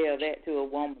man tell that to a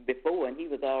woman before, and he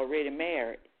was already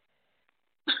married.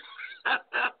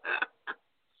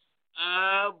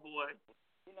 Oh, boy.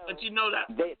 But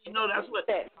that's what...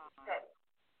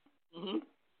 Mm-hmm.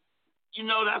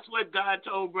 That's what God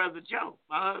told Brother Joe,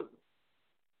 my husband,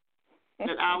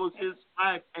 that I was his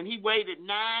wife, and he waited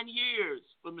 9 years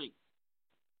for me.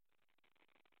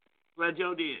 Brother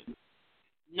Joe did.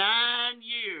 9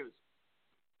 years.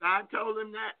 God told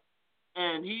him that,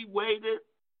 and he waited,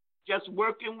 just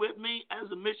working with me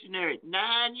as a missionary,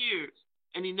 9 years,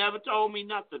 and he never told me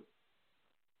nothing.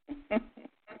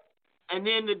 And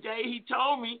then the day he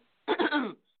told me,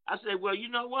 I said, well, you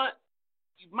know what?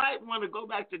 You might want to go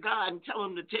back to God and tell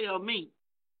him to tell me.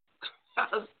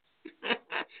 Because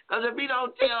if he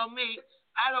don't tell me,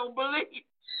 I don't believe.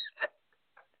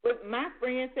 But my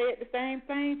friend said the same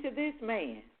thing to this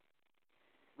man.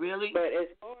 Really? But as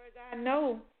far as I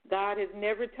know, God has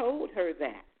never told her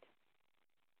that.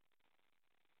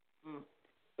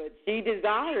 But she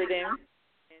desired him,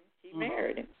 and she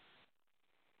married him.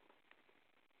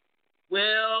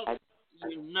 Well,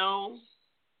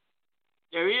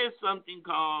 there is something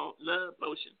called love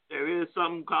potion. There is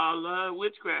something called love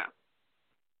witchcraft.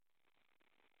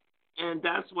 And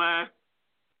that's why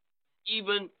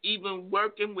even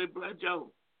working with Brother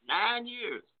Joe, 9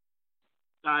 years,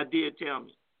 God did tell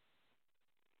me.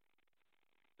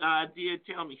 God did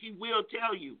tell me. He will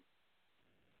tell you.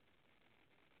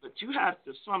 But you have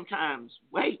to sometimes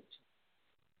wait.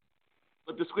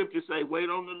 But the scriptures say, wait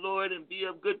on the Lord and be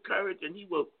of good courage, and he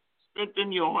will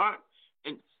strengthen your heart.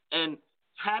 And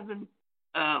having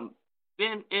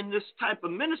been in this type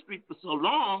of ministry for so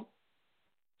long,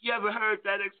 you ever heard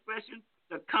that expression,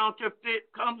 the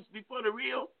counterfeit comes before the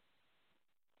real?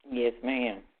 Yes,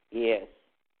 ma'am. Yes.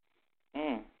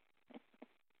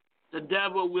 The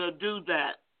devil will do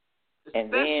that.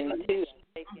 And then, too,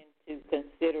 take into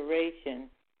consideration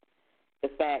the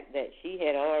fact that she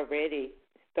had already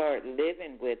started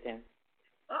living with him.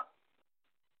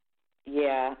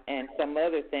 Yeah, and some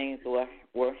other things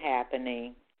were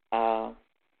happening.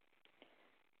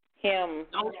 Him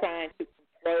trying to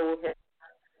control her.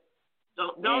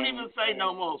 Don't even say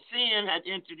no more. Sin had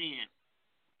entered in.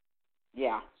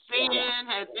 Yeah. Sin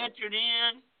had entered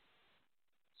in.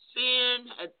 Sin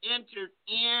had entered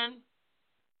in.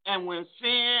 And when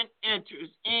sin enters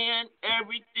in,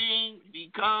 everything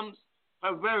becomes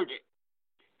perverted.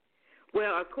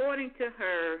 Well, according to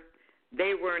her,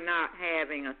 they were not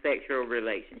having a sexual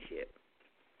relationship.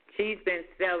 She's been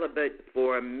celibate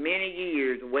for many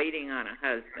years waiting on a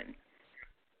husband.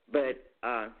 But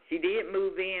she did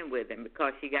move in with him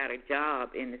because she got a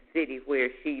job in the city where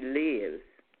she lives,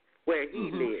 where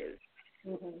he lives.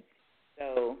 Mm-hmm.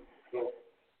 So,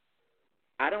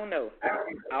 I don't know.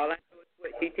 All I know is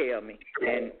what she tell me.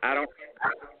 And I don't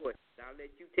have questions. I'll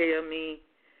let you tell me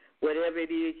whatever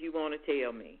it is you want to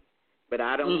tell me. But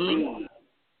I don't see.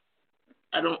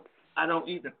 I don't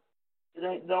either.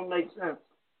 It don't make sense.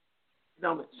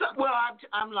 Well,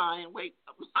 I'm lying. Wait,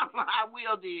 I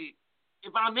will dig.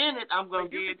 If I'm in it, I'm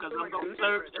going to dig because I'm going to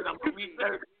search and I'm going to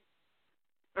research.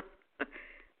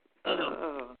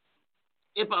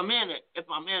 If I'm in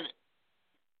it.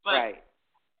 But right.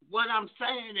 What I'm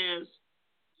saying is,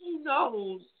 who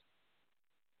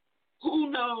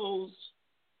knows?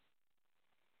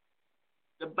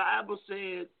 The Bible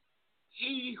says,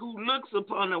 he who looks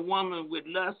upon a woman with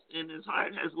lust in his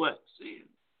heart has what? Sin.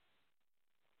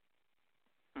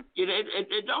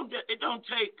 It don't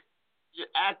take the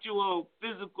actual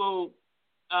physical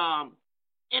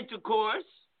intercourse.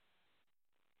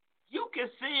 You can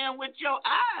sin with your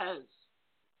eyes.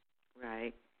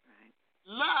 Right.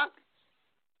 Lust,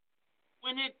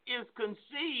 when it is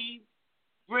conceived,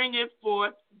 bringeth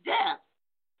forth death.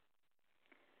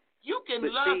 You can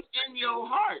lust in your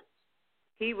heart.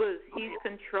 He's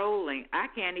controlling. I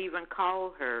can't even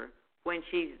call her when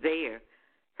she's there.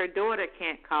 Her daughter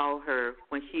can't call her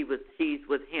when she's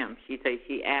with him.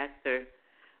 She asked her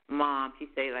mom, she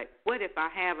say, like, what if I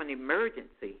have an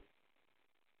emergency?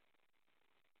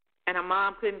 And her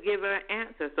mom couldn't give her an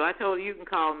answer. So I told her, you can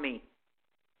call me.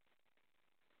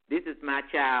 This is my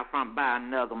child by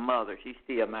another mother. She's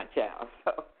still my child.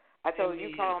 So I told her,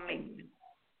 you call me.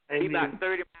 We're about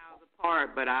 30 miles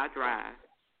apart, but I drive.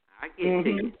 I get to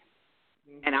you.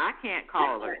 And I can't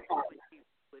call her when she's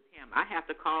with him. I have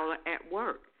to call her at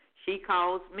work. She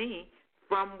calls me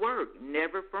from work,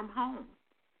 never from home.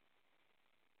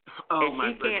 Oh, and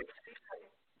my goodness.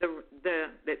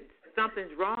 That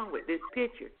something's wrong with this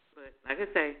picture. But like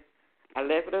I say, I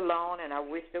left it alone, and I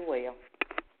wish her well.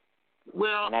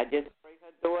 Well, and I just pray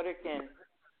her daughter can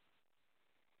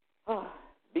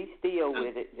Be still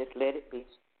with it. Just let it be.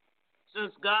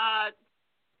 Since God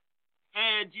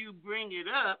had you bring it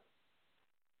up,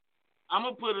 I'm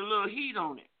going to put a little heat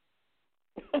on it.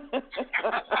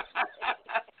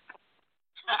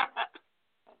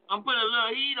 I'm putting a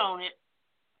little heat on it,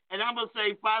 and I'm going to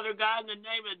say, Father God, in the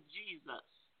name of Jesus,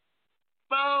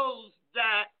 expose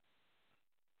that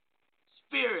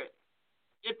spirit.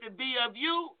 If it be of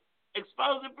you,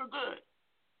 expose it for good.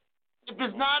 If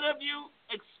it's not of you,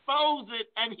 expose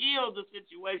it and heal the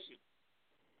situation.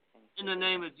 In the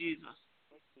name of Jesus.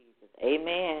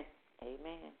 Amen.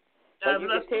 Amen. God As you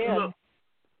bless can tell, you.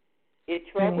 it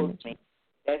troubles me.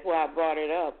 That's why I brought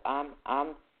it up.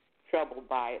 I'm troubled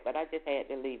by it, but I just had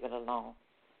to leave it alone.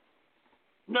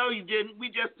 No, you didn't. We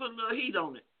just put a little heat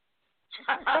on it.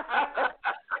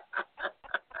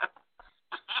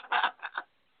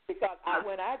 Because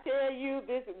when I tell you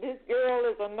this girl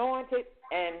is anointed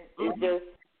and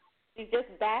she's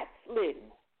just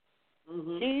backslidden.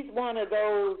 Mm-hmm. She's one of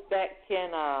those that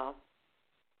can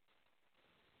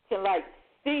like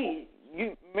see.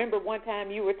 You remember one time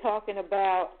you were talking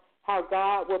about how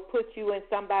God will put you in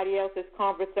somebody else's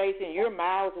conversation. You're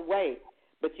miles away,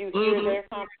 but you hear their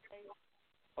conversation.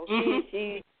 Oh,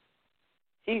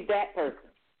 she's that person.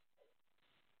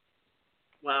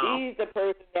 Wow. She's the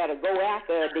person that'll go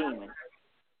after a demon.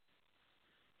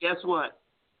 Guess what?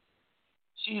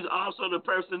 She's also the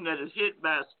person that is hit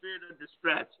by a spirit of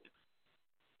distraction.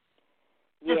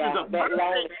 Yeah, that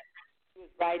Lauren was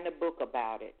writing a book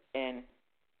about it, and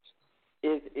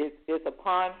it's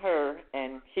upon her,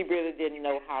 and she really didn't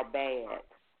know how bad.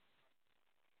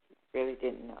 Really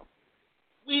didn't know.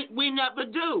 We never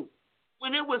do.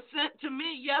 When it was sent to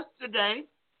me yesterday,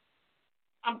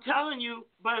 I'm telling you,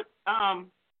 but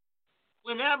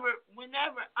whenever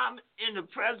I'm in the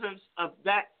presence of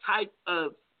that type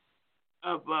of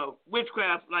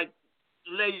witchcraft, like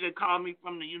the lady that called me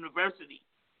from the university.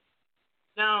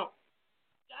 Now,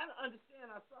 you gotta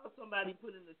understand, I saw somebody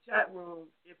put in the chat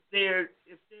room if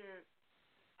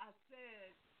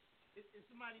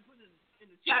somebody put in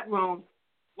the chat room,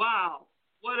 wow,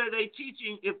 what are they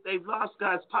teaching if they've lost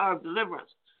God's power of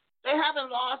deliverance? They haven't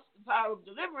lost the power of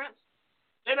deliverance.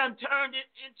 They done turned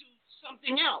it into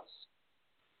something else.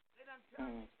 They done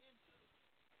turned it into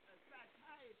a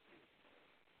psychiatry.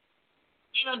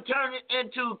 They done turned it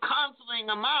into counseling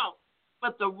them out.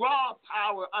 But the raw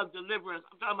power of deliverance,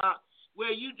 I'm talking about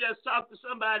where you just talk to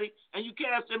somebody and you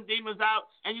cast them demons out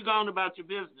and you go on about your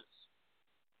business.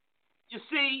 You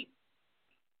see,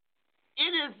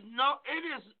 it is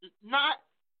not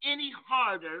any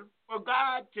harder for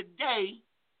God today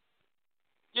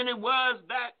than it was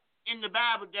back in the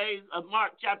Bible days of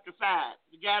Mark chapter 5,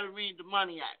 the Gadarene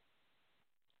demoniac.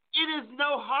 It is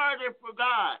no harder for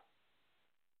God.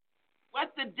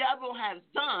 What the devil has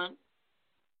done,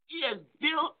 he has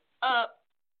built up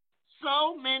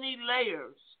so many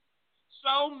layers,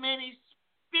 so many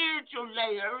spiritual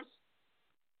layers,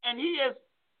 and he has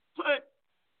put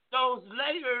those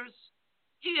layers,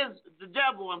 the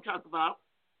devil I'm talking about,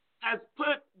 has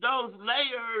put those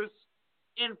layers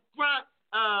in front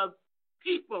of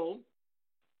people,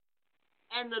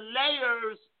 and the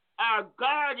layers are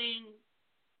guarding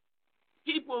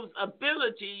people's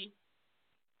ability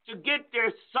to get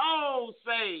their soul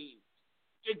saved,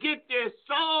 to get their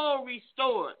soul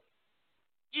restored.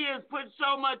 He has put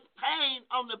so much pain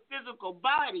on the physical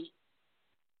body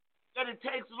that it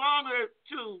takes longer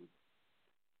to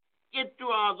get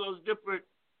through all those different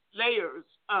layers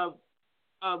of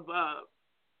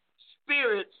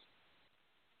spirits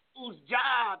whose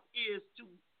job is to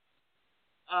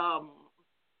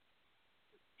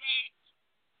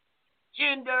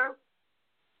hinder,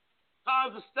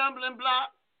 cause a stumbling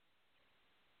block.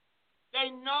 They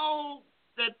know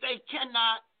that they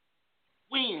cannot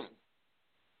win.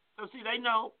 So see, they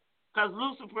know, because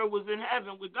Lucifer was in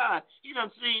heaven with God. He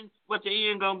done seen what the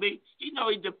end going to be. He know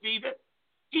he defeated.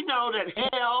 He know that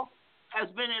hell has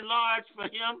been enlarged for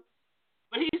him.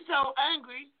 But he's so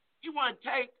angry, he want to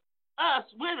take us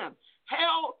with him.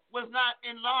 Hell was not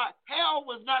enlarged. Hell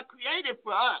was not created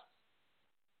for us.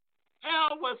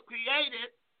 Hell was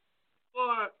created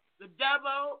for the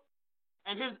devil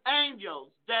and his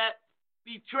angels that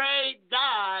betrayed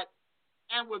God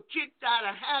and were kicked out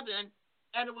of heaven,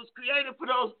 and it was created for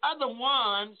those other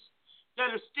ones that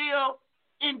are still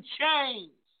in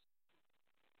chains.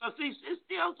 So see, it's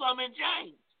still some in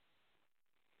chains.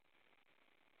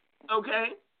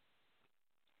 Okay?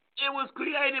 It was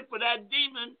created for that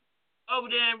demon over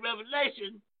there in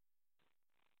Revelation,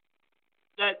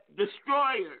 that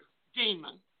destroyer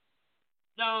demon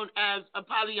known as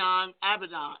Apollyon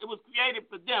Abaddon. It was created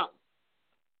for them.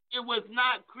 It was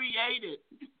not created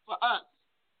for us.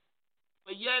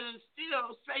 But yet and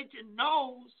still, Satan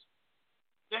knows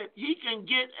that he can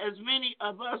get as many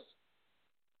of us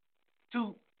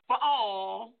to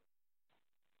fall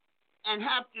and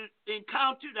have to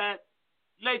encounter that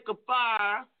lake of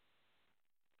fire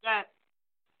that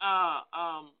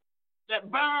that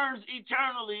burns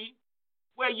eternally,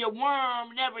 where your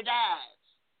worm never dies.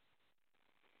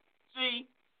 See,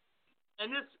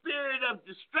 and this spirit of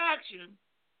distraction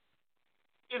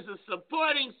is a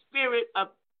supporting spirit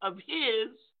of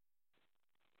his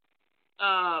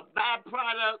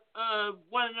byproduct of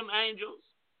one of them angels,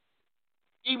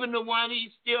 even the one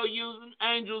he's still using,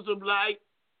 angels of light,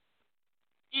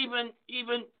 even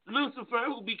Lucifer,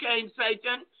 who became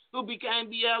Satan, who became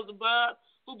Beelzebub,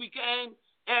 who became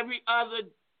every other,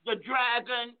 the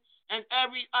dragon, and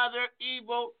every other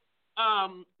evil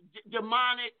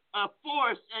demonic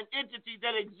force and entity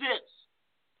that exists,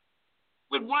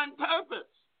 with one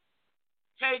purpose: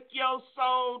 take your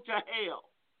soul to hell.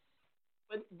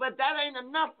 But that ain't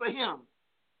enough for him.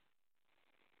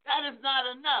 That is not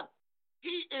enough.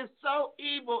 He is so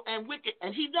evil and wicked,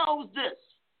 and he knows this.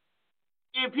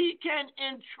 If he can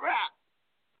entrap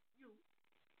you,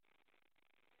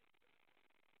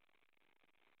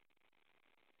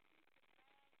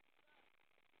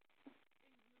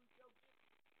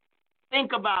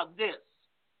 think about this.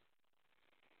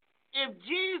 If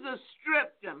Jesus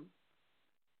stripped him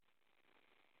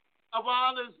of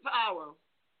all his power,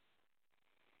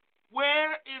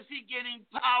 where is he getting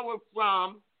power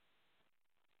from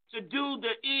to do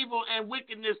the evil and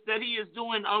wickedness that he is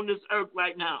doing on this earth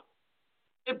right now?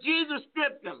 If Jesus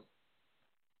stripped him,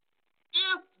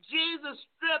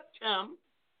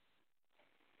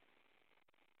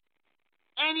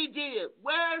 and he did,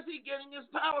 where is he getting his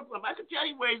power from? I can tell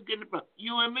you where he's getting it from.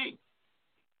 You and me.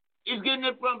 He's getting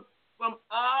it from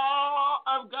all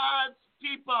of God's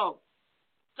people.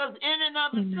 Because in and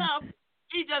of himself,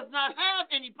 he does not have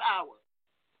any power.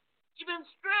 He's been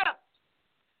stripped.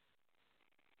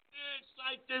 It's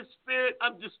like this spirit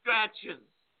of distractions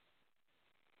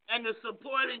and the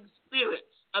supporting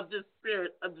spirits of this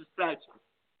spirit of distraction.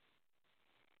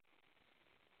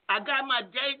 I got my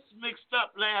dates mixed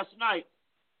up last night.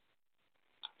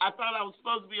 I thought I was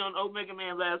supposed to be on Omega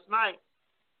Man last night,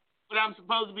 but I'm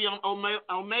supposed to be on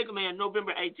Omega Man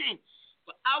November 18th.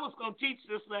 But I was going to teach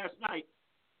this last night.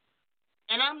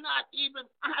 And I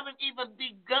haven't even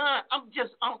begun. I'm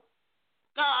just on.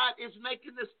 God is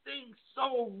making this thing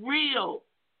so real.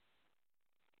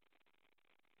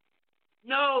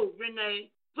 No,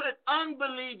 Renee, put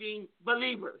unbelieving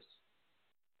believers.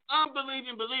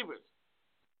 Unbelieving believers.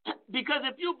 Because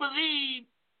if you believe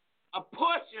a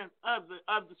portion of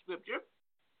the scripture,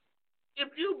 if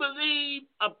you believe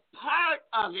a part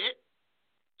of it,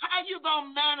 how you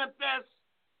going to manifest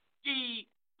the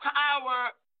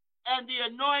power and the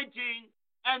anointing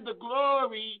and the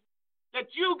glory that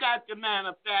you got to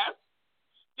manifest,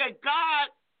 that God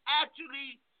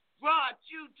actually brought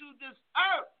you to this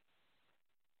earth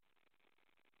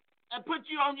and put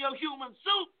you on your human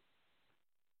suit,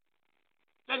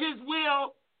 that his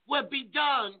will would be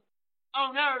done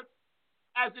on earth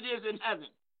as it is in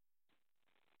heaven.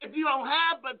 If you don't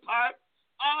have but part,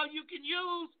 all you can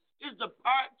use is the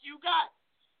part you got.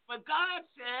 But God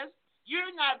says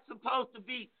you're not supposed to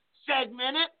be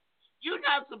segmented. You're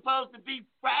not supposed to be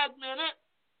fragmented.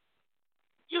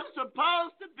 You're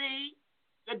supposed to be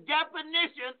the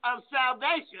definition of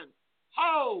salvation: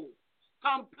 whole,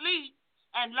 complete,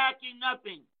 and lacking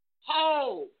nothing.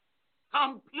 Whole,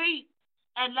 complete,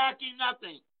 and lacking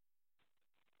nothing.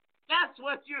 That's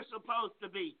what you're supposed to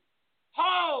be.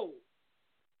 Whole,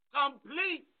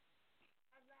 complete,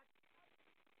 and lacking nothing.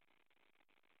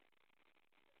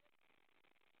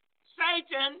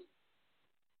 Satan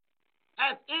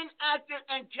has enacted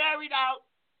and carried out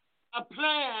a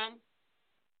plan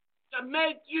to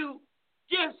make you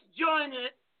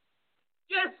disjointed,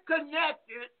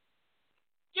 disconnected,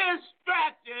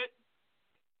 distracted,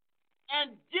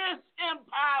 and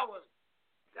disempowered.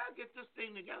 You gotta get this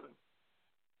thing together.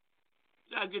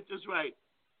 You gotta get this right.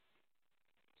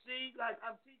 See, like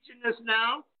I'm teaching this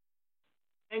now,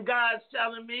 and God's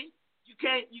telling me you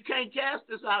can't cast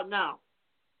this out now.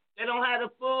 They don't have the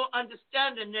full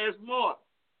understanding. There's more.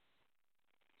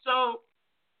 So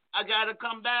I got to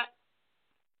come back.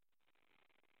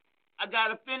 I got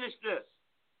to finish this.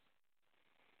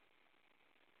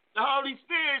 The Holy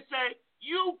Spirit say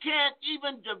you can't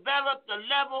even develop the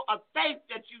level of faith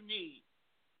that you need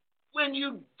when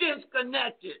you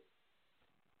disconnected.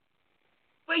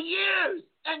 For years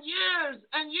and years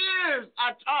and years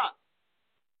I taught.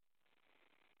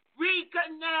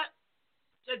 Reconnect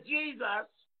to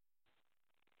Jesus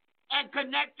and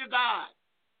connect to God.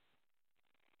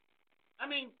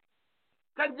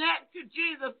 Connect to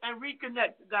Jesus and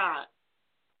reconnect to God.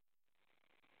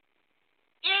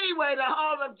 Anyway, the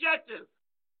whole objective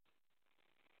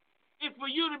is for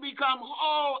you to become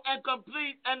whole and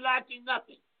complete and lacking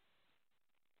nothing.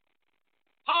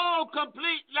 Whole,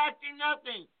 complete, lacking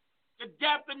nothing. The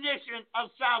definition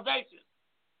of salvation.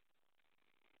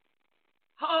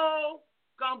 Whole,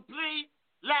 complete,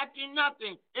 lacking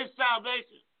nothing is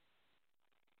salvation.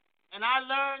 And I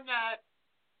learned that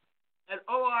at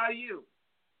ORU.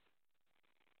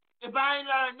 If I ain't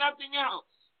learned nothing else,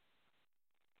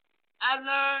 I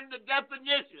learned the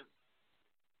definition.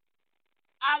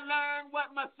 I learned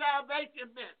what my salvation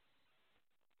meant.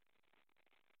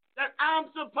 That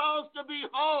I'm supposed to be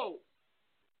whole.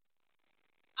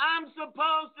 I'm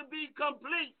supposed to be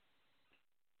complete.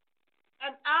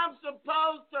 And I'm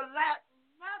supposed to lack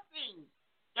nothing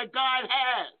that God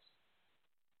has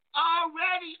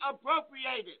already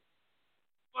appropriated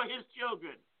for his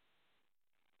children.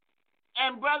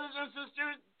 And brothers and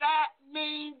sisters, that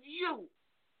means you,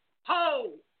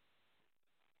 whole,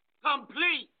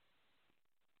 complete,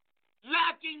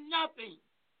 lacking nothing.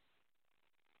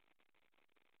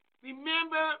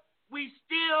 Remember, we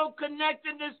still connect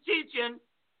in this teaching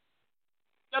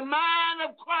the mind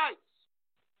of Christ,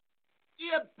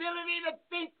 the ability to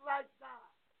think like God.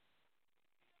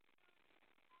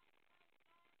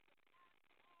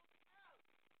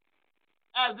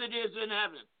 As it is in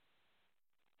heaven.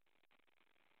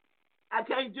 I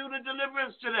can't do the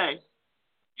deliverance today.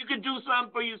 You can do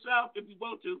something for yourself if you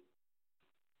want to.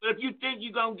 But if you think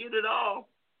you're going to get it all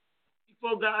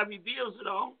before God reveals it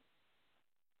all,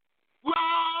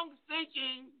 wrong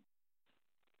thinking.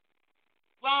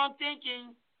 Wrong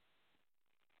thinking.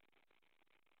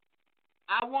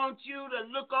 I want you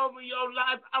to look over your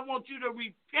life. I want you to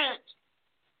repent.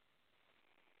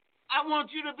 I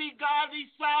want you to be godly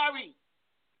sorry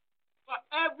for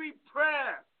every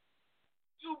prayer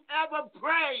you've ever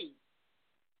prayed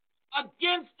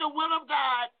against the will of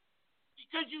God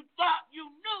because you thought you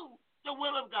knew the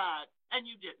will of God and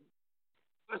you didn't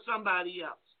for somebody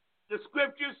else. The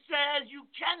scripture says you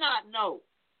cannot know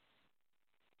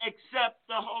except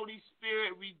the Holy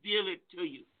Spirit reveal it to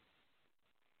you.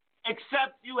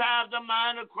 Except you have the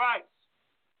mind of Christ,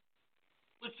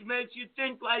 which makes you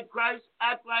think like Christ,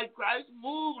 act like Christ,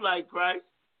 move like Christ,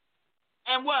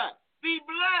 and what? Be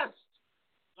blessed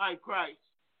like Christ.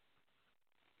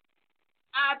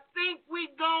 I think we're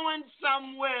going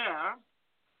somewhere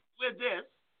with this.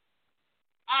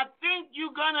 I think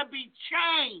you're going to be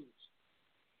changed.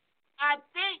 I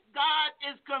think God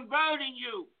is converting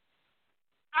you.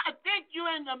 I think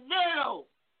you're in the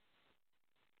middle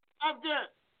of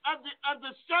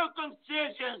the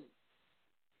circumcision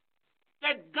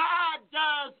that God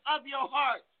does of your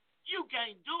heart. You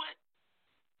can't do it.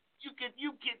 You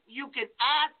can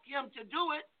ask him to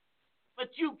do it, but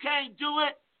you can't do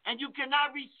it, and you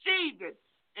cannot receive it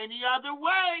any other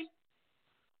way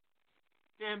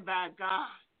than by God.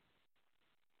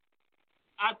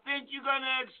 I think you're going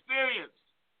to experience.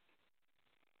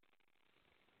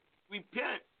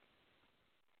 Repent.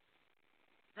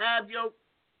 Have your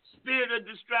spirit of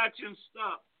distraction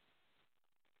stop.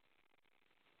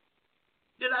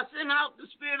 Did I send out the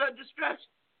spirit of distraction?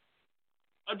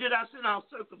 Or did I send out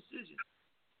circumcision?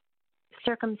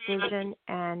 Circumcision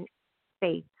and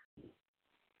faith.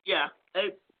 Yeah.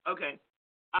 Okay.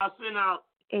 I'll send out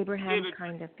Abraham's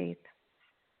kind of faith.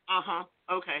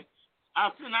 Okay.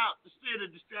 I'll send out the spirit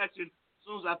of distraction as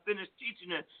soon as I finish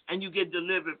teaching it and you get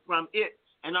delivered from it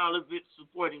and all of its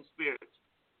supporting spirits.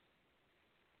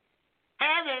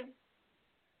 Heaven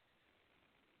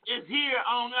is here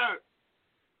on earth.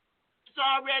 It's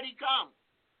already come.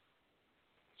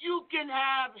 You can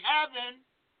have heaven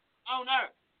on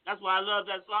earth. That's why I love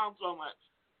that song so much.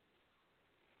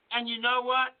 And you know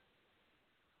what?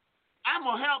 I'm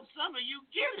going to help some of you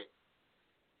get it.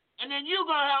 And then you're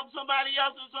going to help somebody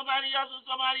else and somebody else and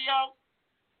somebody else.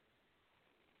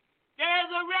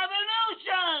 There's a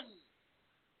revolution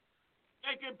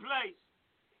taking place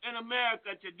in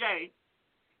America today.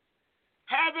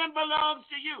 Heaven belongs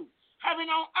to you. Heaven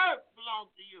on earth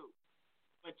belongs to you.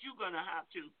 But you're going to have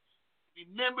to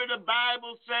remember the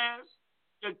Bible says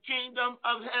the kingdom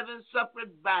of heaven suffered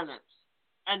violence,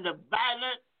 and the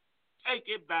violent take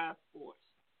it by force.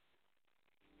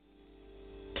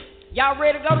 Y'all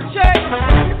ready to go to church?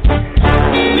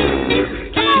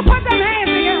 Come on, put them hands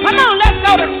together. Come on, let's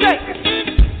go to church.